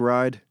naked bike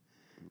ride.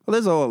 Well,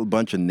 there's a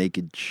bunch of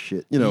naked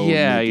shit, you know.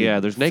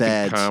 Yeah. There's naked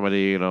fads.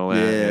 comedy and all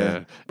that.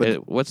 Yeah.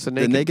 But what's the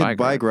naked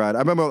bike ride? I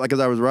remember because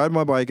I was riding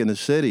my bike in the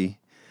city.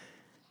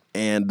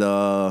 And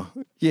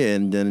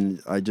and then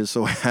I just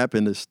so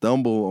happened to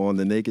stumble on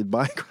the naked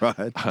bike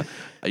ride.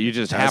 You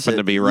just happened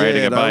to be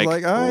riding a bike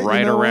like,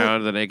 right,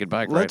 around the naked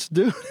bike ride. Let's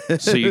do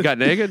it. So you got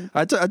naked?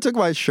 I took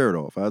my shirt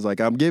off. I was like,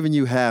 I'm giving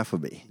you half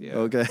of me. Yeah.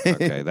 Okay.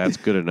 Okay, that's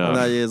good enough.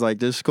 And it's like,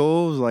 this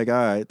school was like, all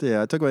right.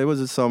 Yeah, it was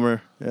the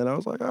summer. And I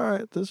was like, all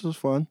right, this was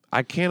fun.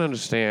 I can't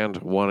understand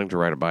wanting to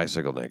ride a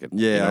bicycle naked.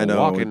 Yeah, I know.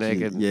 Walking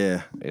naked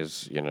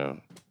is,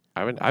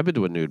 I've been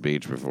to a nude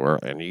beach before,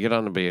 and you get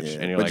on the beach,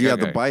 and you're but like, you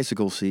have the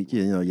bicycle seat.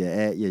 You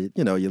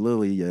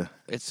literally,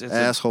 it's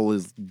asshole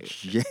is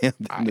jammed.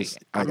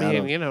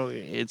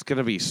 It's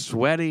gonna be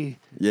sweaty.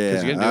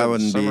 Yeah, I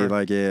wouldn't be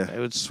like, It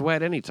would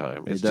sweat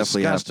anytime. It's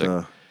definitely disgusting.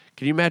 have to.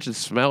 Can you imagine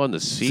smelling the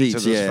seats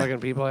of those fucking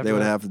people? They would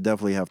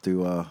definitely have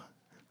to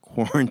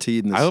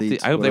quarantine the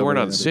seats. I hope they weren't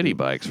on city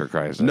bikes, for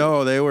Christ's sake.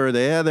 No,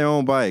 they had their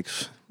own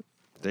bikes.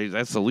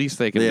 That's the least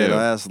they can do.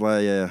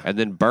 And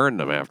then burn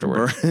them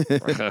afterwards.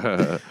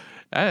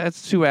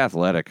 That's too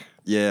athletic.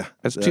 Yeah,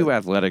 that's too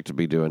athletic to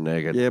be doing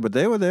naked. Yeah, but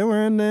they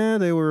were in there.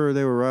 They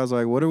were. I was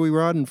like, "What are we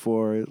riding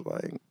for?" It's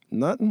like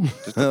nothing.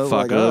 Just the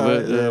fuck of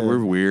it. Yeah.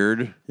 We're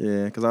weird.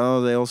 Yeah, because I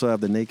know they also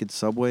have the naked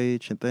subway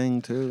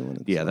thing too.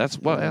 Yeah, that's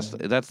the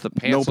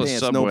pantsless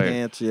subway. No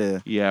pants. Yeah.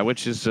 Yeah,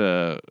 which is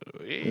stupid.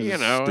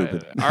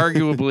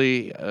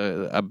 Arguably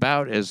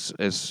about as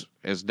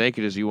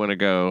naked as you want to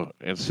go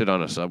and sit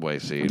on a subway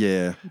seat.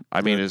 Yeah.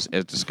 I mean, as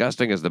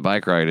disgusting as the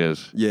bike ride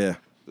is. Yeah.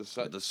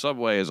 The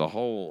subway is a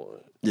whole.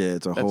 Yeah,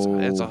 it's a whole.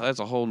 That's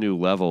a whole new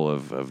level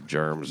of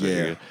germs.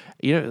 Yeah.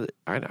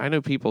 I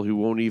know people who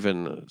won't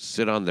even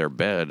sit on their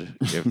bed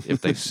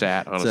if they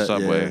sat on a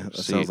subway. Yeah, that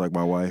sounds like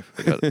my wife.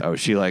 Oh,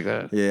 is she like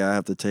that? Yeah, I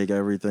have to take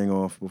everything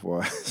off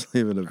before I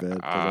sleep in the bed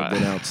because I've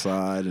been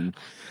outside and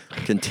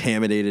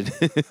contaminated.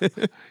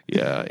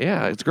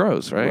 Yeah, it's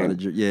gross, right?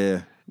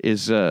 Yeah.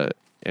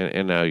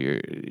 And now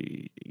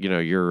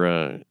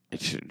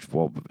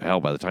well, hell,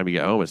 by the time you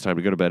get home, it's time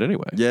to go to bed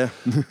anyway. Yeah.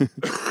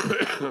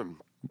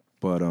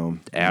 But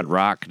Ad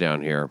Rock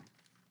down here.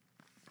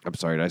 I'm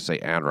sorry, did I say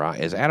Ad Rock?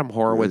 Is Adam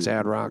Horowitz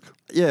Ad Rock?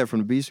 Yeah, from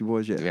the Beastie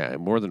Boys, yeah. Yeah,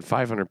 more than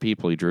 500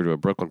 people he drew to a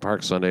Brooklyn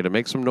Park Sunday to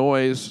make some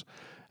noise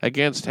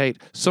against hate.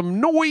 Some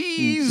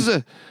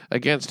noise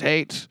against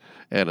hate.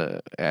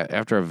 And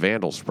after a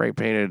vandal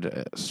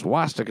spray-painted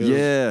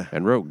swastikas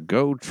and wrote,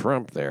 "Go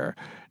Trump" there.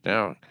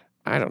 Now,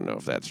 I don't know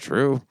if that's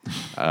true.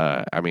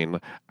 I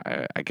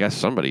guess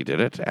somebody did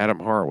it. Adam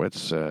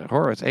Horowitz,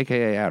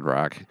 a.k.a. Ad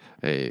Rock.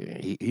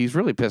 He's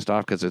really pissed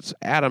off because it's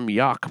Adam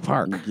Yauch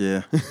Park.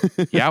 Yeah.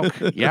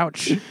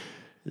 Youch.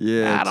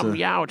 Yeah. Adam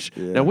Youch.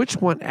 Yeah. Now, which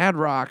one? Ad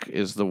Rock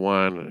is the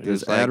one.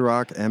 There's Ad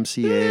Rock,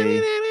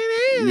 MCA.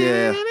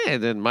 Yeah.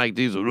 And then Mike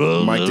Diesel.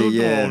 Mike D,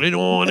 yeah. It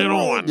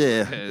on.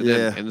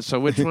 Yeah. And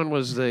so which one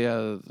was the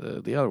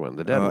other one?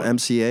 The dead one?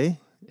 MCA?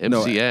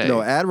 MCA.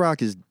 No, Ad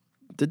Rock is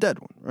the dead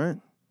one, right?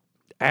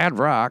 Ad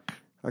Rock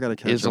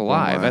is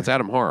alive. That's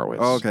Adam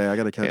Horowitz. Oh, okay, I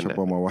got to catch up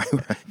on my wife.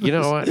 You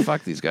know what?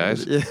 Fuck these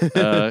guys.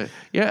 They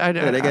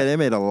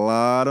made a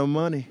lot of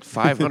money.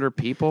 500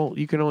 people.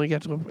 You can only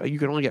get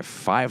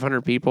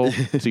 500 people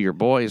to your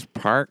boys'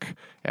 park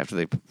after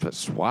they put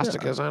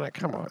swastikas on it.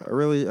 Come on. I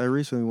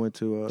recently went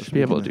to. Should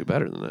be able to do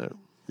better than that.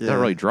 Yeah.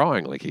 Not really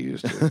drawing like he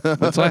used to.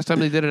 When's the last time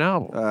they did an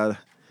album?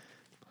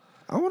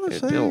 I want to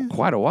say been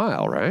quite a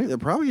while, right? Yeah,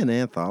 probably an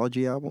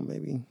anthology album,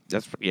 maybe.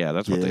 That's what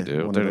they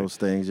do. One of those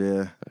things,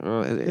 yeah.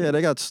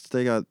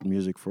 They got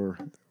music for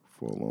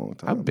a long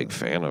time. I'm a big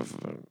fan of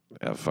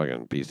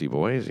fucking Beastie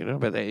Boys,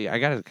 But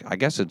I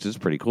guess it's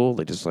just pretty cool.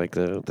 They just like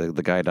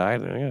the guy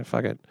died. And,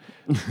 fuck it.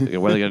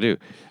 What are they gonna do?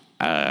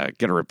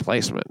 Get a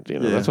replacement.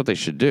 That's what they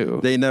should do.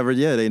 They never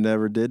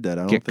did that.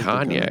 I don't get think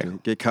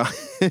Kanye. Get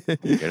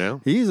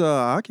Kanye. He's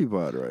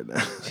occupied right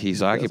now.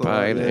 He's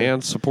occupied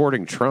and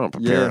supporting Trump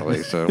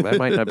apparently. So that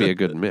might not be a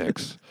good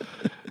mix.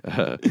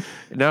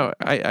 Now,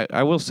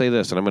 I will say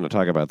this, and I'm going to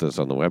talk about this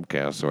on the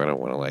webcast, so I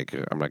don't want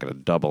to I'm not going to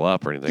double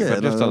up or anything.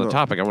 But just on the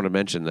topic, I want to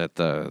mention that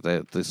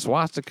the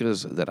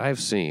swastikas that I've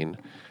seen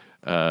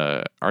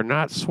are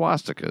not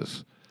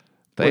swastikas.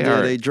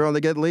 They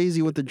get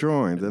lazy with the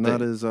drawings. They're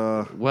not as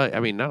well. I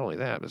mean, not only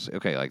that. But,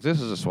 okay, like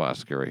this is a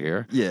swastika right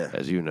here. Yeah,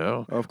 as you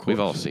know, of course, we've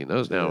all seen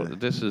those. Now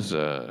this is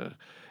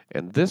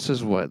And this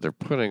is what they're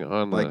putting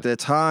on Like the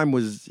time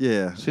was,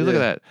 yeah. See, look at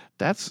that.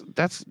 That's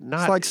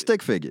not. It's like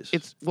stick figures.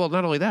 It's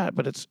not only that,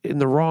 but it's in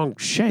the wrong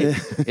shape.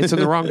 It's in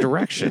the wrong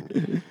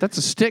direction. That's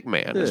a stick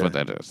man, is what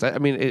that is. I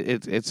mean,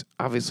 it's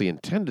obviously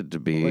intended to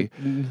be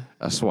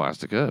a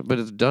swastika, but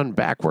it's done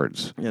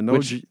backwards. Yeah,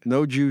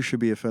 no Jew should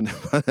be offended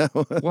by that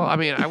one. Well, I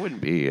mean, I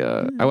wouldn't be.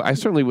 I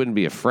certainly wouldn't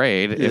be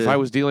afraid if I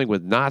was dealing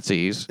with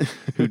Nazis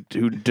who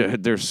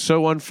they're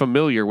so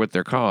unfamiliar with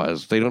their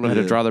cause, they don't know how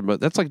to draw their.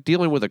 That's like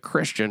dealing with a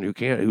Christian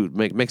who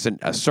makes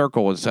a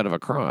circle instead of a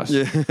cross.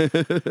 Yeah.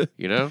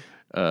 You know.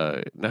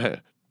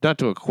 Not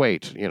to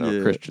equate,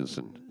 Christians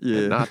and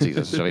Nazis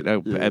necessarily.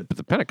 No, but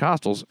the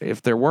Pentecostals,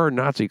 if there were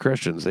Nazi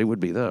Christians, they would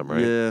be them,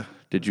 right? Yeah.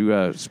 Did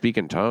you speak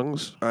in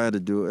tongues? I had to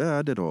do it. Yeah,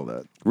 I did all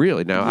that.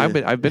 Really? Now,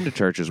 I've been to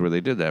churches where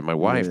they did that.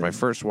 My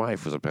first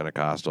wife was a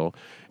Pentecostal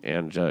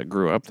and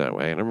grew up that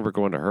way. And I remember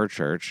going to her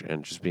church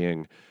and just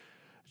being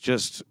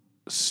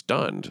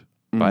stunned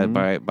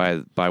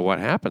by what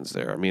happens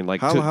there. I mean,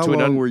 like how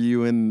long were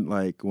you in?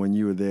 Like when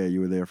you were there? You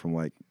were there from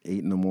like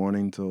 8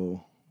 a.m.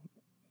 till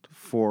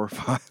 4 or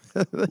 5.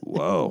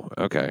 Whoa.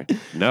 Okay.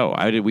 No,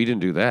 we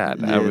didn't do that.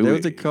 Yeah, there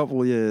was a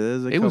couple. Yeah,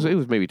 it was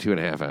maybe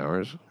 2.5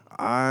 hours.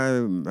 I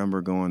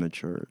remember going to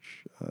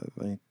church.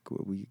 I think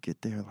we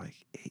get there like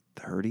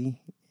 8:30,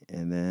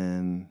 and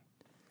then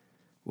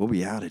we'll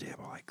be out of there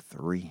by like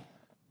 3.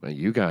 Well,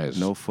 you guys,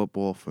 no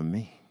football for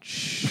me.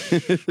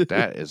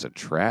 That is a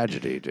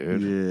tragedy,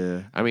 dude.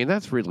 Yeah. I mean,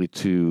 that's really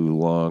too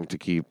long to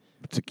keep.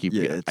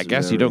 I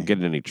guess you don't get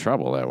in any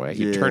trouble that way.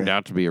 He turned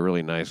out to be a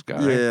really nice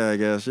guy. Yeah, I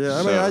guess. Yeah,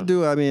 I mean, I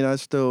do. I mean, I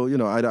still,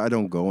 I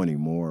don't go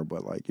anymore,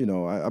 but like,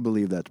 I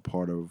believe that's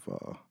part of.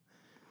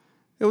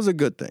 It was a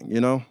good thing,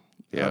 Yeah.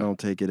 I don't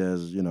take it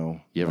as,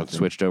 You haven't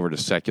switched over to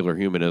secular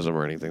humanism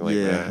or anything like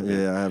that.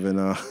 Yeah, I haven't.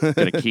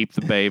 Gonna keep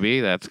the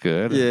baby. That's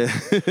good.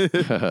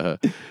 Yeah.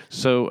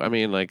 So I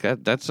mean, like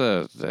that's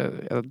I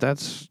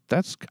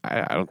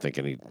don't think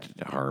any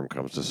harm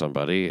comes to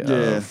somebody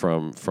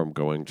from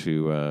going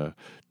to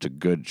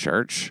good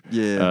church.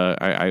 Yeah.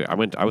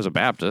 I was a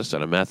Baptist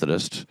and a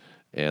Methodist,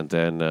 and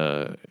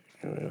then.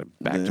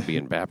 Back to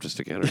being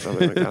Baptist again or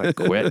something. I kind of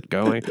quit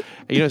going.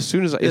 As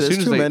soon as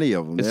many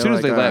of them. As soon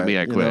as they let me,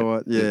 I quit. You know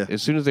what? Yeah.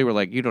 As soon as they were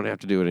like, "You don't have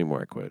to do it anymore,"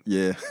 I quit.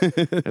 Yeah.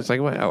 It's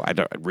like, well, I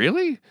don't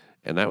really.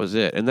 And that was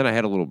it. And then I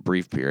had a little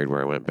brief period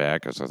where I went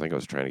back because I think I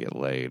was trying to get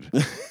laid,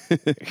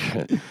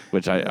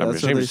 which I'm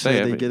ashamed to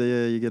say.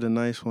 You get a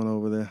nice one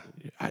over there.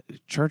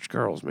 Church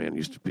girls, man,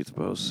 used to be the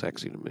most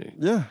sexy to me.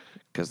 Yeah.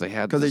 Because they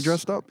they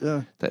dressed up,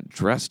 that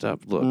dressed up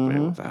look,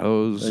 man, with the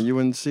hose. And you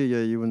wouldn't see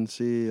it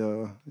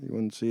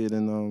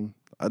in.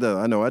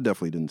 I know I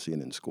definitely didn't see it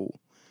in school.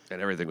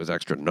 And everything was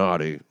extra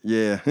naughty.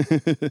 Yeah.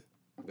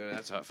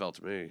 That's how it felt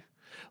to me.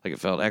 Like it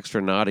felt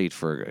extra naughty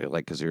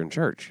because you're in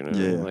church,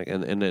 Yeah. Like,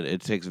 and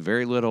it takes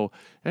very little.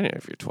 And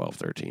if you're 12,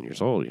 13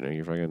 years old,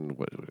 you're fucking.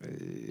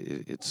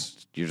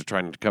 You're just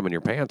trying to come in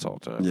your pants all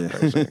the time.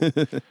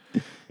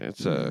 Yeah.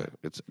 It's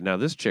now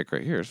this chick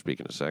right here.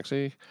 Speaking of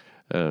sexy.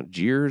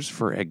 Jeers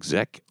for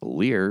exec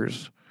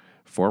Lears,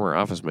 former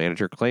office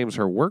manager, claims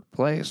her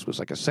workplace was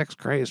like a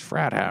sex-crazed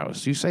frat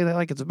house. You say that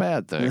like it's a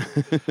bad thing.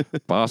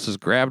 Bosses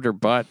grabbed her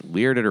butt,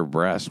 leered at her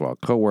breasts, while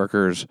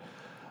coworkers,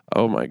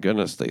 oh my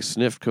goodness, they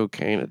sniffed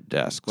cocaine at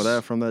desks. Well,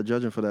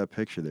 judging for that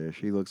picture there,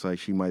 she looks like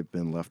she might have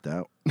been left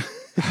out.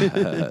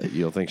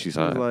 You don't think she's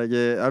hot? Like,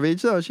 I mean,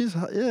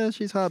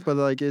 she's hot, but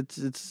like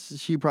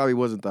she probably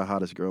wasn't the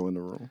hottest girl in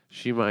the room.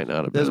 She might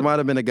not have been. There might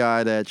have been a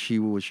guy that she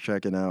was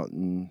checking out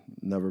and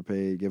never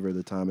give her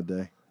the time of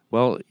day.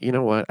 Well, you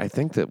know what? I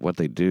think that what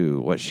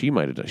she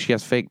might have done, she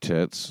has fake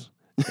tits.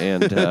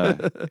 And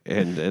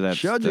that's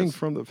judging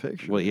from the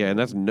picture. Well, yeah, and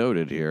that's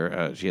noted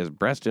here. She has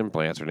breast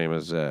implants. Her name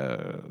is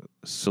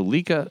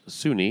Sulika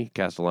Suni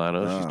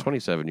Castellanos. She's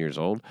 27 years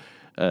old.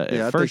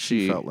 I think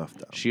she felt left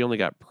out. She only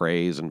got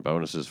praise and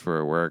bonuses for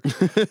her work.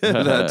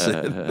 That's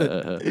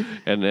it.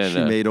 And then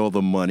she made all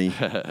the money.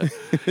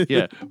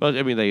 Yeah. Well,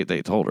 I mean,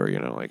 they told her,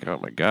 like, oh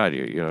my God,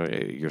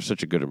 you're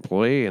such a good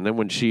employee. And then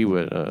when she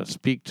would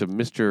speak to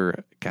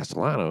Mr.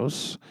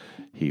 Castellanos,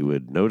 he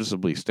would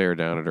noticeably stare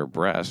down at her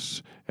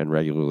breasts and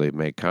regularly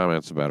make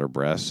comments about her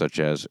breasts, such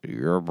as,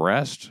 "Your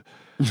breasts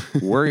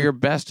were your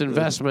best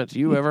investment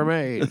you ever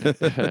made."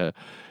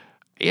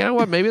 You know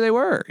what? Maybe they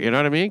were. You know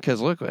what I mean? Because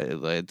look,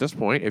 at this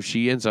point, if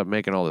she ends up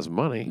making all this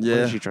money, what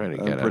is she trying to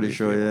get out of it? I'm pretty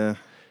sure, yeah.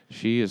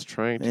 She is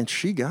trying to... And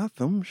she got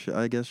them.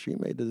 I guess she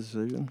made the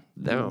decision.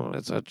 No,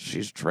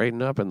 she's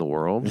trading up in the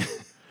world.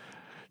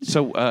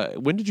 So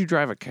when did you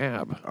drive a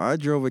cab? I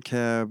drove a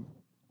cab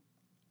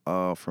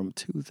from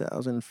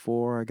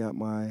 2004. I got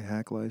my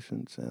hack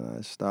license, and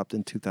I stopped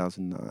in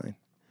 2009.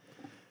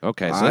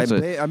 Okay,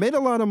 so I made a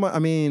lot of money. I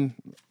mean...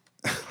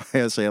 I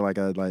gotta say, I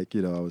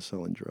was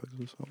selling drugs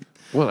or something.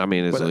 Well, I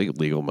mean, it's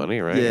legal money,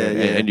 right? Yeah,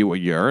 and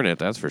you earn it,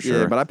 that's for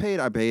sure. Yeah, but I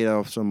paid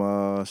off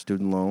some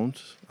student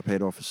loans. I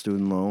paid off a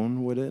student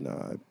loan with it.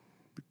 I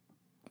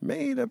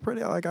made a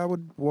pretty I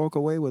would walk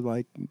away with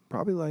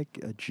probably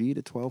a G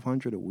to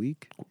 $1,200 a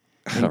week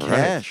in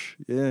cash.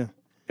 Yeah.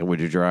 And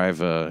would you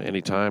drive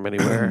anytime,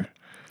 anywhere?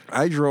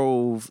 I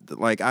drove,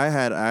 like, I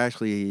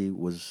actually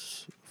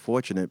was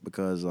fortunate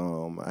because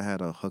I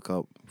had a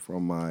hookup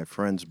from my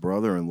friend's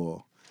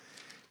brother-in-law.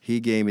 He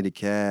gave me the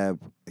cab.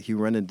 He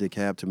rented the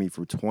cab to me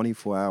for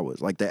 24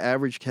 hours. Like, the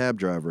average cab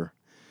driver,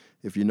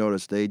 if you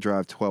notice, they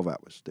drive 12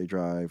 hours. They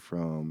drive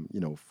from,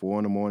 4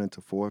 in the morning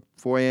to 4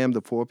 a.m.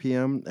 to 4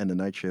 p.m., and the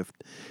night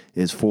shift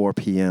is 4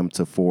 p.m.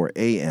 to 4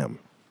 a.m.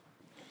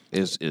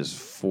 Is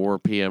 4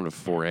 p.m. to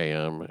 4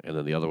 a.m., and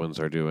then the other ones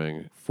are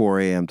doing? 4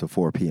 a.m. to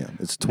 4 p.m.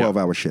 It's a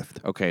 12-hour shift.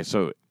 Okay,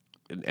 so,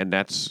 and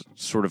that's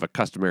sort of a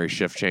customary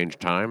shift change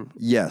time?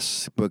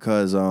 Yes,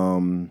 because,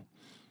 when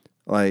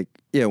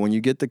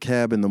you get the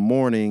cab in the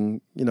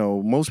morning,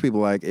 most people,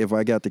 like, if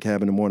I got the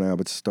cab in the morning, I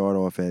would start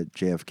off at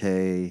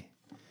JFK,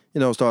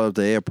 start at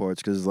the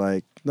airports, because,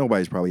 like,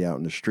 nobody's probably out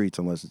in the streets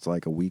unless it's,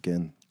 like, a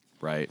weekend.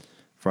 Right.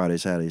 Friday,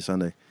 Saturday,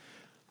 Sunday.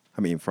 I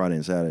mean, Friday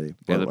and Saturday.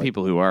 Yeah, the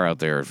people who are out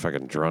there are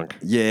fucking drunk.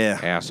 Yeah.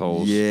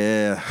 Assholes.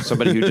 Yeah.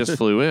 Somebody who just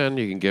flew in,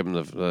 you can give them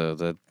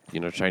the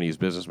Chinese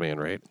businessman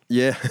rate.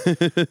 Yeah.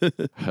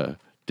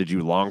 Did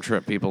you long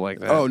trip people like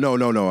that? Oh,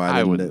 no.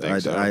 I wouldn't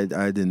think so. I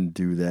didn't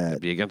do that.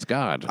 It'd be against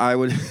God. I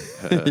would,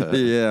 I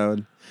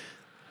would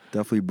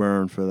definitely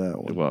burn for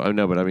that one. Well,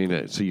 no, but I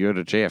mean, so you go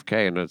to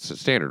JFK and it's a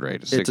standard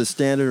rate. It's a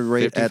standard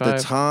rate. 55? At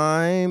the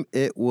time,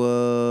 it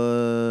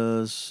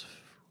was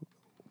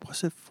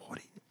it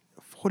 40?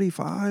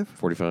 45?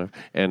 45?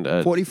 And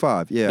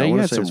 45, yeah. Now, I you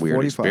wanna had say some it's weird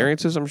 45.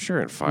 experiences, I'm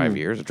sure, in 5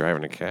 years of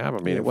driving a cab. I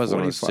mean, it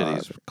wasn't when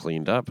cities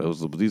cleaned up.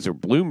 These are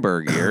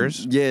Bloomberg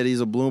years. Yeah, these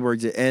are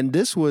Bloomberg. And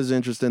this was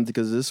interesting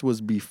because this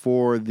was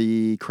before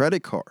the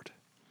credit card.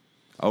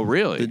 Oh,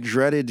 really? The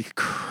dreaded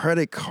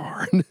credit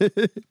card.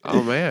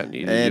 Oh, man.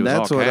 And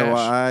that's what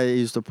I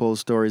used to pull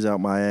stories out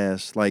my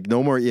ass. Like,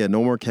 no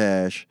more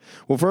cash.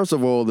 Well, first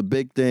of all, the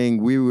big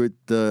thing,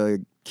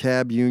 the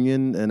cab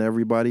union and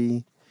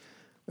everybody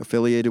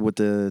affiliated with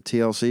the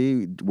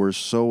TLC were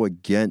so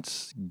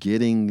against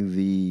getting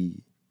the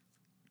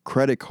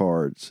credit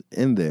cards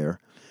in there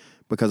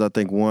because I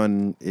think,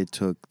 one, it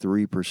took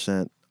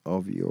 3%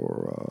 of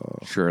your...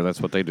 Sure,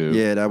 that's what they do.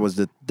 Yeah, that was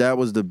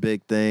the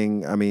big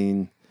thing. I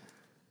mean...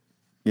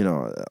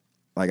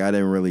 I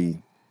didn't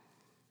really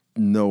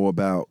know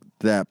about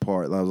that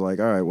part. I was like,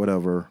 all right,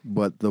 whatever.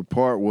 But the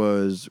part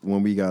was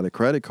when we got a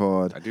credit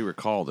card. I do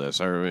recall this.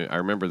 I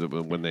remember that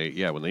when they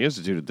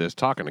instituted this,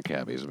 talking to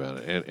cabbies about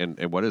it.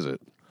 And what is it?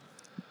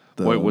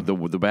 What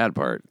the bad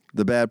part?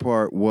 The bad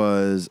part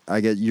was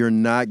you're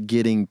not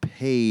getting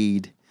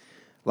paid.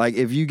 Like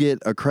if you get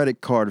a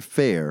credit card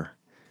fare,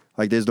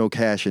 like there's no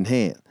cash in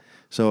hand.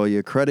 So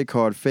your credit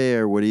card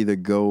fare would either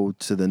go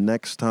to the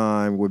next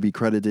time, would be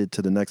credited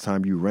to the next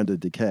time you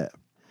rented the cab.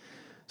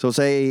 So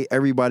say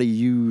everybody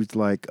used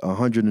like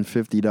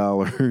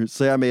 $150.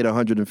 Say I made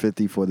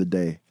 $150 for the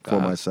day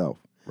for myself.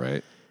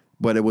 Right.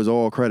 But it was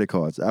all credit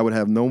cards. I would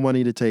have no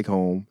money to take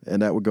home,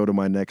 and that would go to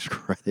my next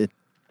credit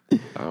to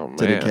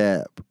the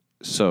cab.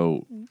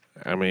 So,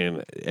 I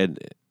mean, and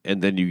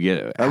then you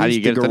get, how do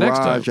you get it the next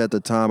time? Garage at the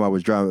time I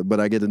was driving,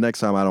 but I get the next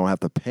time I don't have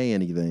to pay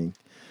anything.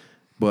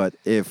 But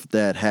if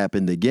that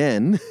happened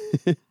again,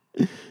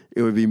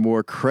 it would be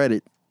more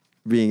credit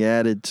being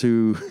added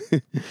to.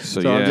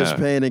 So I'm just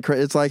paying in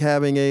credit. It's like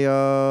having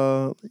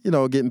a,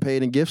 getting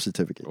paid in gift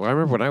certificate. Well, I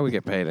remember when I would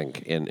get paid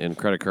in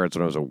credit cards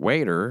when I was a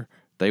waiter,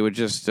 they would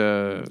just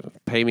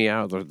pay me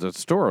out. The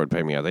store would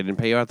pay me out. They didn't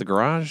pay you out the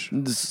garage?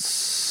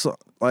 So,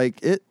 at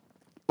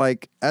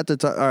the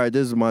time, all right,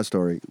 this is my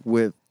story.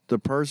 With the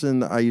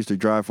person I used to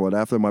drive for,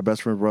 after my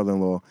best friend's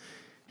brother-in-law,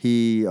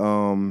 he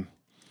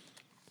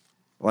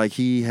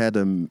had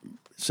to,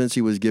 since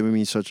he was giving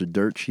me such a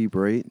dirt cheap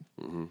rate,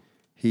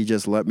 he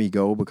just let me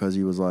go because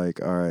he was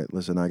like, all right,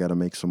 listen, I got to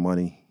make some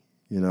money,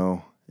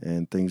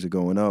 and things are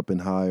going up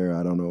and higher.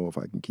 I don't know if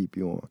I can keep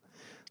you on.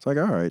 It's like,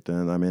 all right,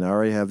 then. I mean, I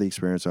already have the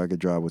experience, so I could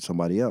drive with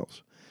somebody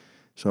else.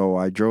 So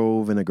I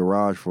drove in a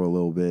garage for a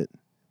little bit,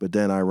 but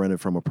then I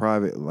rented from a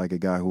private, like a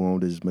guy who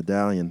owned his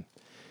medallion,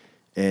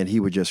 and he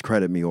would just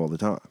credit me all the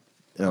time.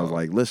 And I was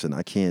like, listen,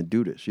 I can't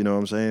do this. You know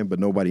what I'm saying? But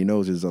nobody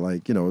knows. It's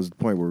like, it was the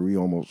point where we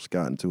almost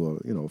got into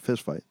a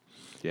fist fight.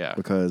 Yeah.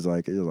 Because, it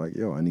was like,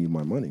 yo, I need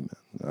my money, man.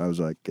 I was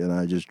like, and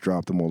I just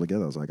dropped them all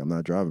together. I was like, I'm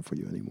not driving for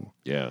you anymore.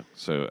 Yeah.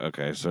 So,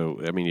 okay. So,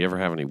 I mean, you ever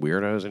have any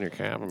weirdos in your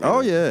cab? I mean, oh,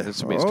 yeah. It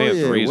stands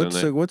to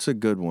reason. What's a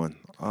good one?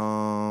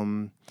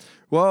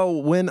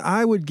 Well, when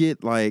I would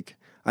get, I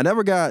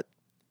never got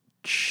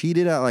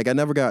cheated out. I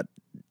never got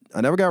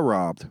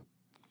robbed.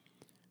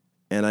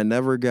 And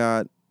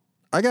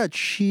I got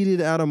cheated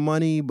out of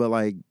money, but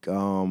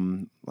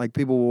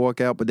people would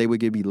walk out, but they would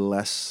give me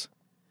less.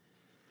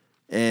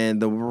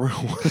 And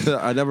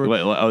I never.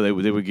 They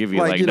would give you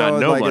no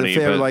money,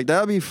 but that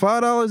would be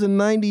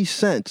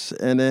 $5.90,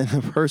 and then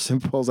the person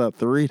pulls out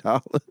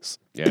 $3.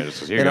 Yeah,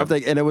 and I'm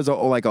thinking, and it was an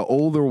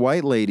older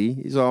white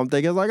lady, so I'm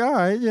thinking all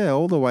right, yeah,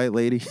 older white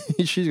lady,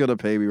 she's gonna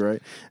pay me, right?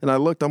 And I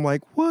looked, I'm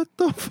like, what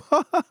the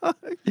fuck?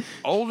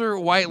 Older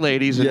white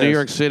ladies in New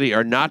York City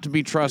are not to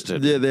be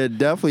trusted. Yeah, they're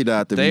definitely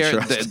not to be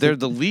trusted. They're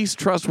the least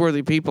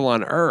trustworthy people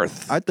on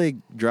earth. I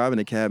think driving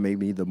a cab made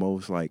me the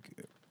most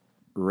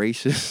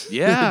racist.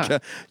 Yeah.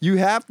 You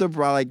have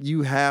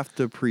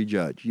to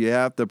prejudge. You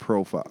have to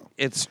profile.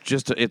 It's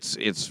just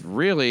it's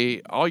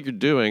really all you're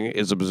doing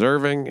is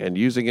observing and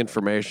using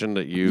information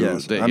that you.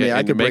 Yes, That, I mean I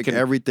and can you're break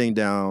everything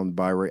down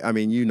by race. I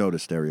mean, you know the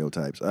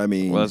stereotypes. I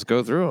mean, Well, let's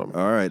go through them.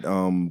 all right,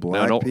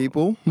 black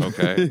people.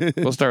 Okay,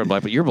 we'll start with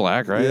black. But you're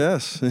black, right?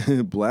 Yes,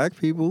 black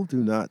people do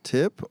not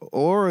tip,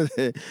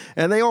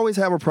 and they always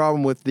have a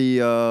problem with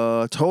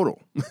the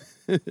total.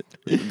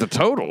 The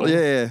total.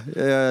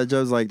 Yeah,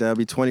 just like that'd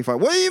be $25.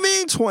 What do you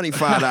mean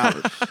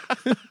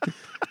 $25?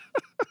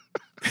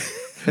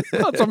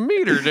 That's a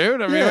meter,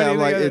 dude. I mean, yeah, I'm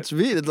like it's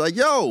meter. It's like,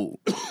 yo,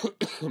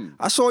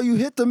 I saw you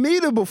hit the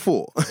meter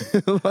before.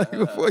 Like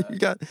before you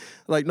got,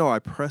 like, no, I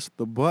pressed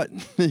the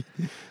button.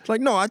 It's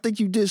like, no, I think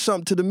you did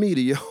something to the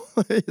meter, yo.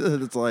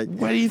 It's like,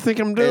 what do you think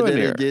I'm doing and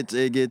then here?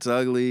 It gets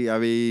ugly. I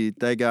mean,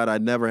 thank God I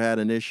never had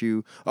an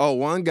issue. Oh,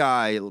 one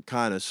guy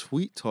kind of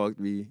sweet talked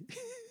me.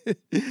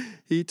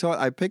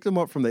 I picked him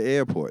up from the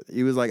airport.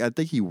 He was like, I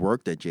think he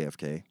worked at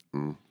JFK.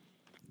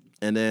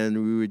 And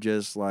then we were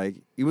just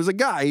like, he was a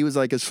guy. He was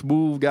like a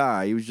smooth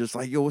guy. He was just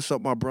like, yo, what's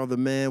up, my brother,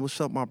 man?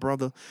 What's up, my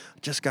brother?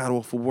 Just got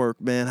off of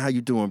work, man. How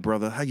you doing,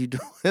 brother? How you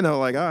doing? And I'm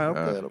like, all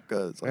right, I'm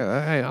good. It's like,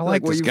 Yeah, hey, I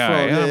like where this you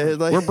guy. from? Yeah,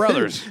 like, we're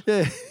brothers.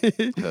 Yeah.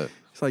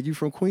 It's like, you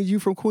from Queens? You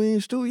from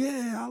Queens too?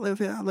 Yeah, I live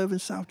here. I live in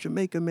South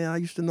Jamaica, man. I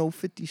used to know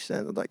 50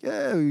 Cent. I'm like,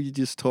 yeah, we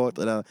just talked.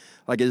 And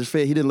like, his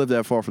fare, he didn't live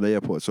that far from the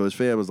airport, so his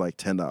fare was like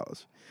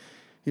 $10.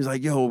 He's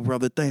like, yo,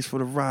 brother, thanks for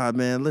the ride,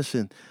 man.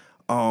 Listen,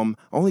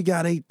 only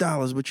got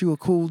 $8, but you a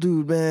cool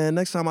dude, man.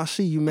 Next time I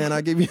see you, man,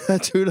 I give you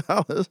that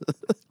 $2.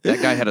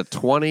 That guy had a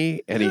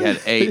 20 and he had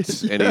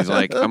 8s, and he's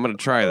like, I'm gonna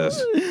try this.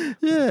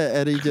 Yeah,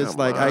 and he just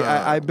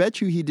I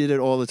bet you he did it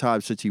all the time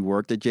since he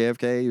worked at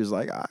JFK. He was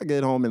like, I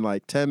get home in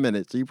like 10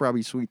 minutes. He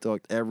probably sweet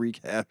talked every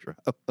cab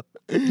driver.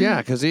 Yeah,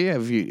 because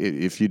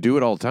if you do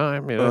it all the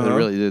time, you know,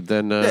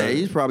 yeah,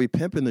 he's probably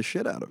pimping the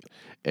shit out of it.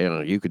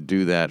 And you could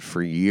do that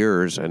for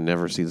years and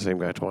never see the same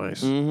guy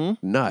twice.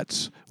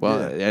 Nuts.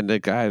 Well, and the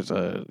guy's,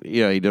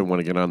 he didn't want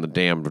to get on the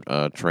damn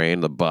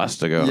train, the bus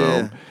to go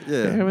home.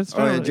 Yeah.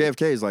 And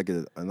JFK is like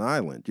an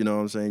island. You know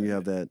what I'm saying? You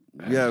have that.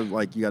 You have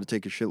like you got to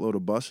take a shitload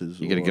of buses.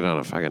 You got to get on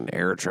a fucking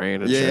air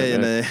train and shit.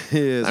 I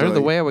remember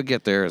the way I would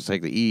get there is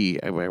take the E.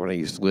 When I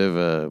used to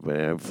live,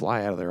 I would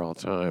fly out of there all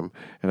the time,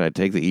 and I'd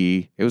take the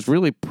E. It was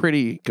really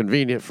pretty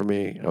convenient for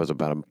me. I was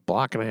about a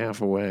block and a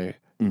half away.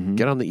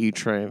 Get on the E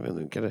train and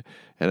then get it.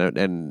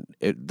 And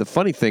the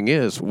funny thing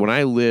is, when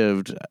I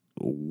lived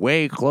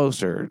way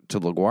closer to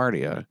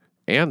LaGuardia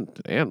and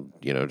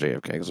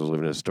JFK, because I was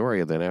living in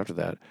Astoria, then after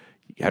that,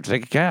 you have to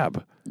take a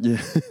cab.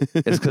 Yeah,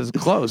 it's because it's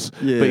close.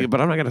 Yeah,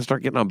 but I'm not going to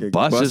start getting on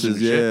buses and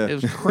shit. Yeah.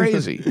 It was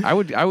crazy. I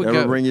would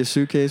ever bring your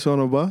suitcase on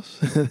a bus?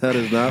 That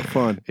is not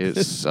fun. It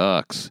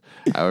sucks.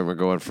 I remember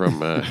going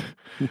from I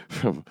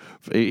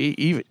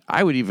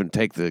would even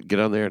get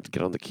on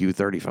the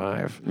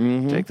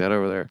Q35, take that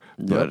over there.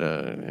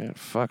 But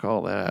fuck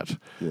all that.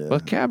 Yeah.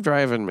 But cab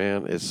driving,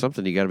 man, is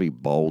something you got to be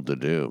bold to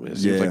do. It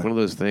seems like one of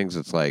those things.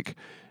 It's like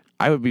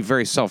I would be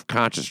very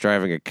self-conscious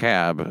driving a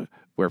cab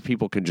where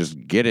people can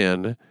just get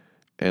in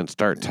and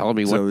start telling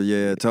me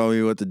tell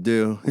me what to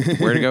do,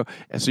 where to go.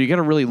 And so you got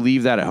to really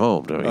leave that at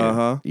home, don't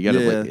you? You got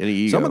to let any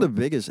ego. Some of the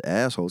biggest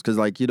assholes, because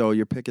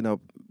you're picking up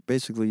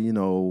basically,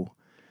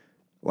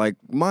 like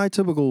my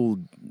typical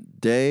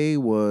day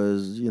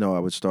was, I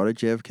would start at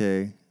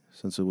JFK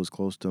since it was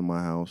close to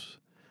my house.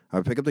 I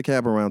would pick up the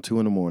cab around 2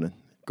 a.m,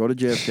 go to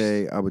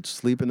JFK. I would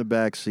sleep in the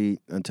back seat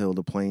until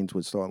the planes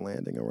would start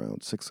landing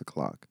around 6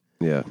 o'clock.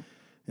 Yeah.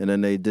 And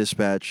then they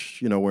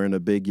dispatch, we're in a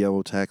big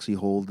yellow taxi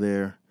hold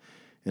there.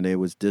 And they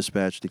would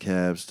dispatch the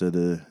cabs to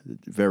the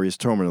various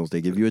terminals. They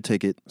give you a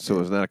ticket.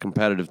 So it's not a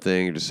competitive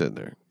thing. You're just sitting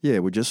there. Yeah,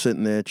 we're just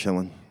sitting there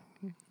chilling.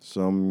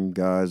 Some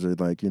guys are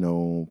like,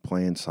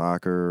 playing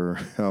soccer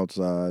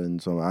outside.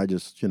 And so I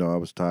just, I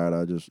was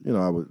tired.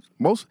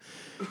 Most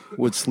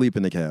would sleep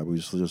in the cab. We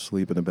used to just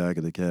sleep in the back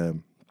of the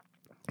cab.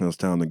 It was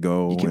time to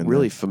go. You get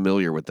really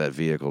familiar with that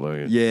vehicle, don't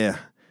you? Yeah.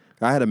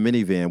 I had a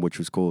minivan, which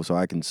was cool, so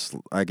I can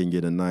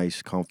get a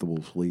nice,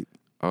 comfortable sleep.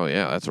 Oh,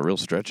 yeah, that's a real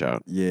stretch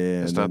out.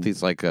 Yeah. It's not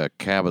these like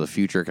cab of the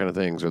future kind of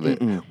things.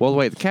 Well,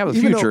 wait, the cab of the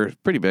future is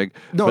pretty big.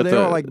 No, they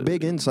are like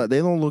big inside. They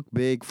don't look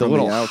big from the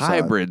outside. The little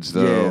hybrids,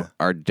 though,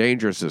 are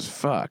dangerous as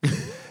fuck.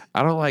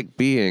 I don't like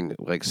being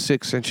like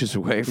 6 inches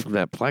away from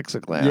that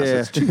plexiglass. Yeah.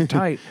 It's too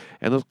tight,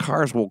 and those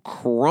cars will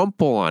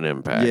crumple on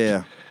impact.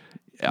 Yeah.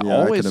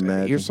 Always, I can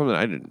imagine. Here's something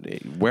I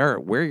didn't wear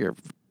your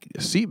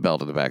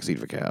seatbelt in the back seat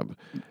of a cab,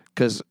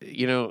 because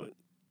you don't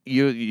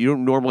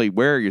normally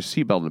wear your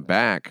seatbelt in the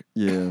back.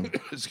 Yeah.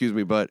 Excuse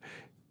me, but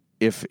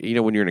if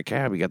when you're in a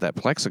cab, you got that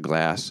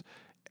plexiglass,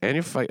 and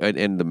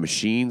and the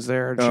machines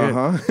there, and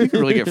shit, you can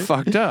really get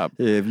fucked up.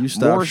 Yeah, if you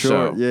stop More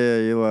short, so.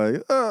 you're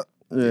like,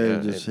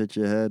 you just hit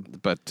your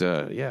head. But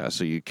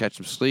so you catch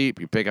some sleep,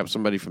 you pick up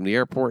somebody from the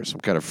airport, some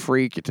kind of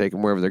freak, you take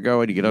them wherever they're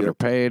going, you get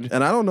underpaid.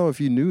 And I don't know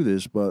if you knew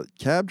this, but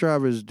cab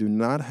drivers do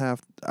not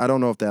have. I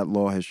don't know if that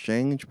law has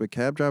changed, but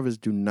cab drivers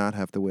do not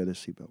have to wear their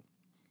seatbelt.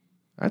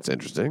 That's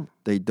interesting.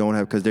 They don't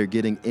have, because they're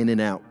getting in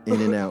and out,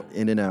 in and out,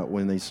 in and out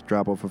when they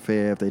drop off a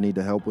fare, if they need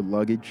to help with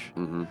luggage.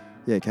 Mm-hmm.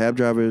 Yeah, cab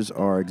drivers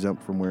are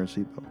exempt from wearing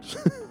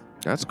seatbelts.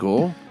 That's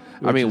cool.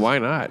 I mean, why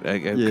not?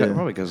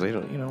 Probably because they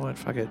don't, you know what,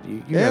 fuck it.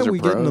 You guys are we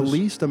pros. getting the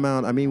least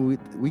amount. I mean,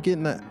 we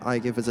getting that,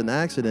 like, if it's an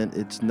accident,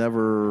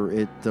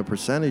 the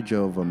percentage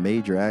of a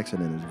major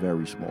accident is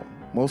very small.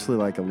 Mostly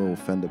like a little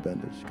fender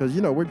benders. Because,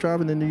 we're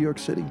driving in New York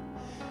City.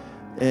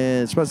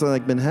 And especially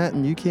like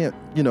Manhattan, you can't,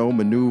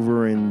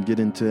 maneuver and get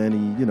into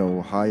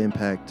any, high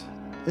impact.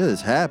 It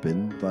has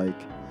happened, like.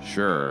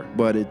 Sure.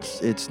 But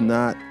it's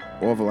not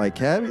awful. Like,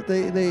 cab,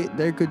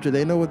 they're good.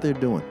 They know what they're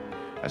doing.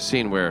 I've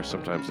seen where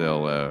sometimes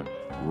they'll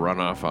run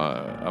off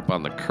up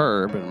on the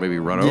curb and maybe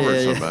run over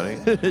somebody.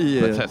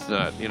 Yeah. But that's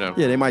not,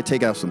 Yeah, they might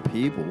take out some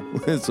people,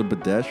 some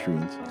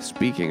pedestrians.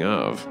 Speaking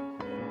of,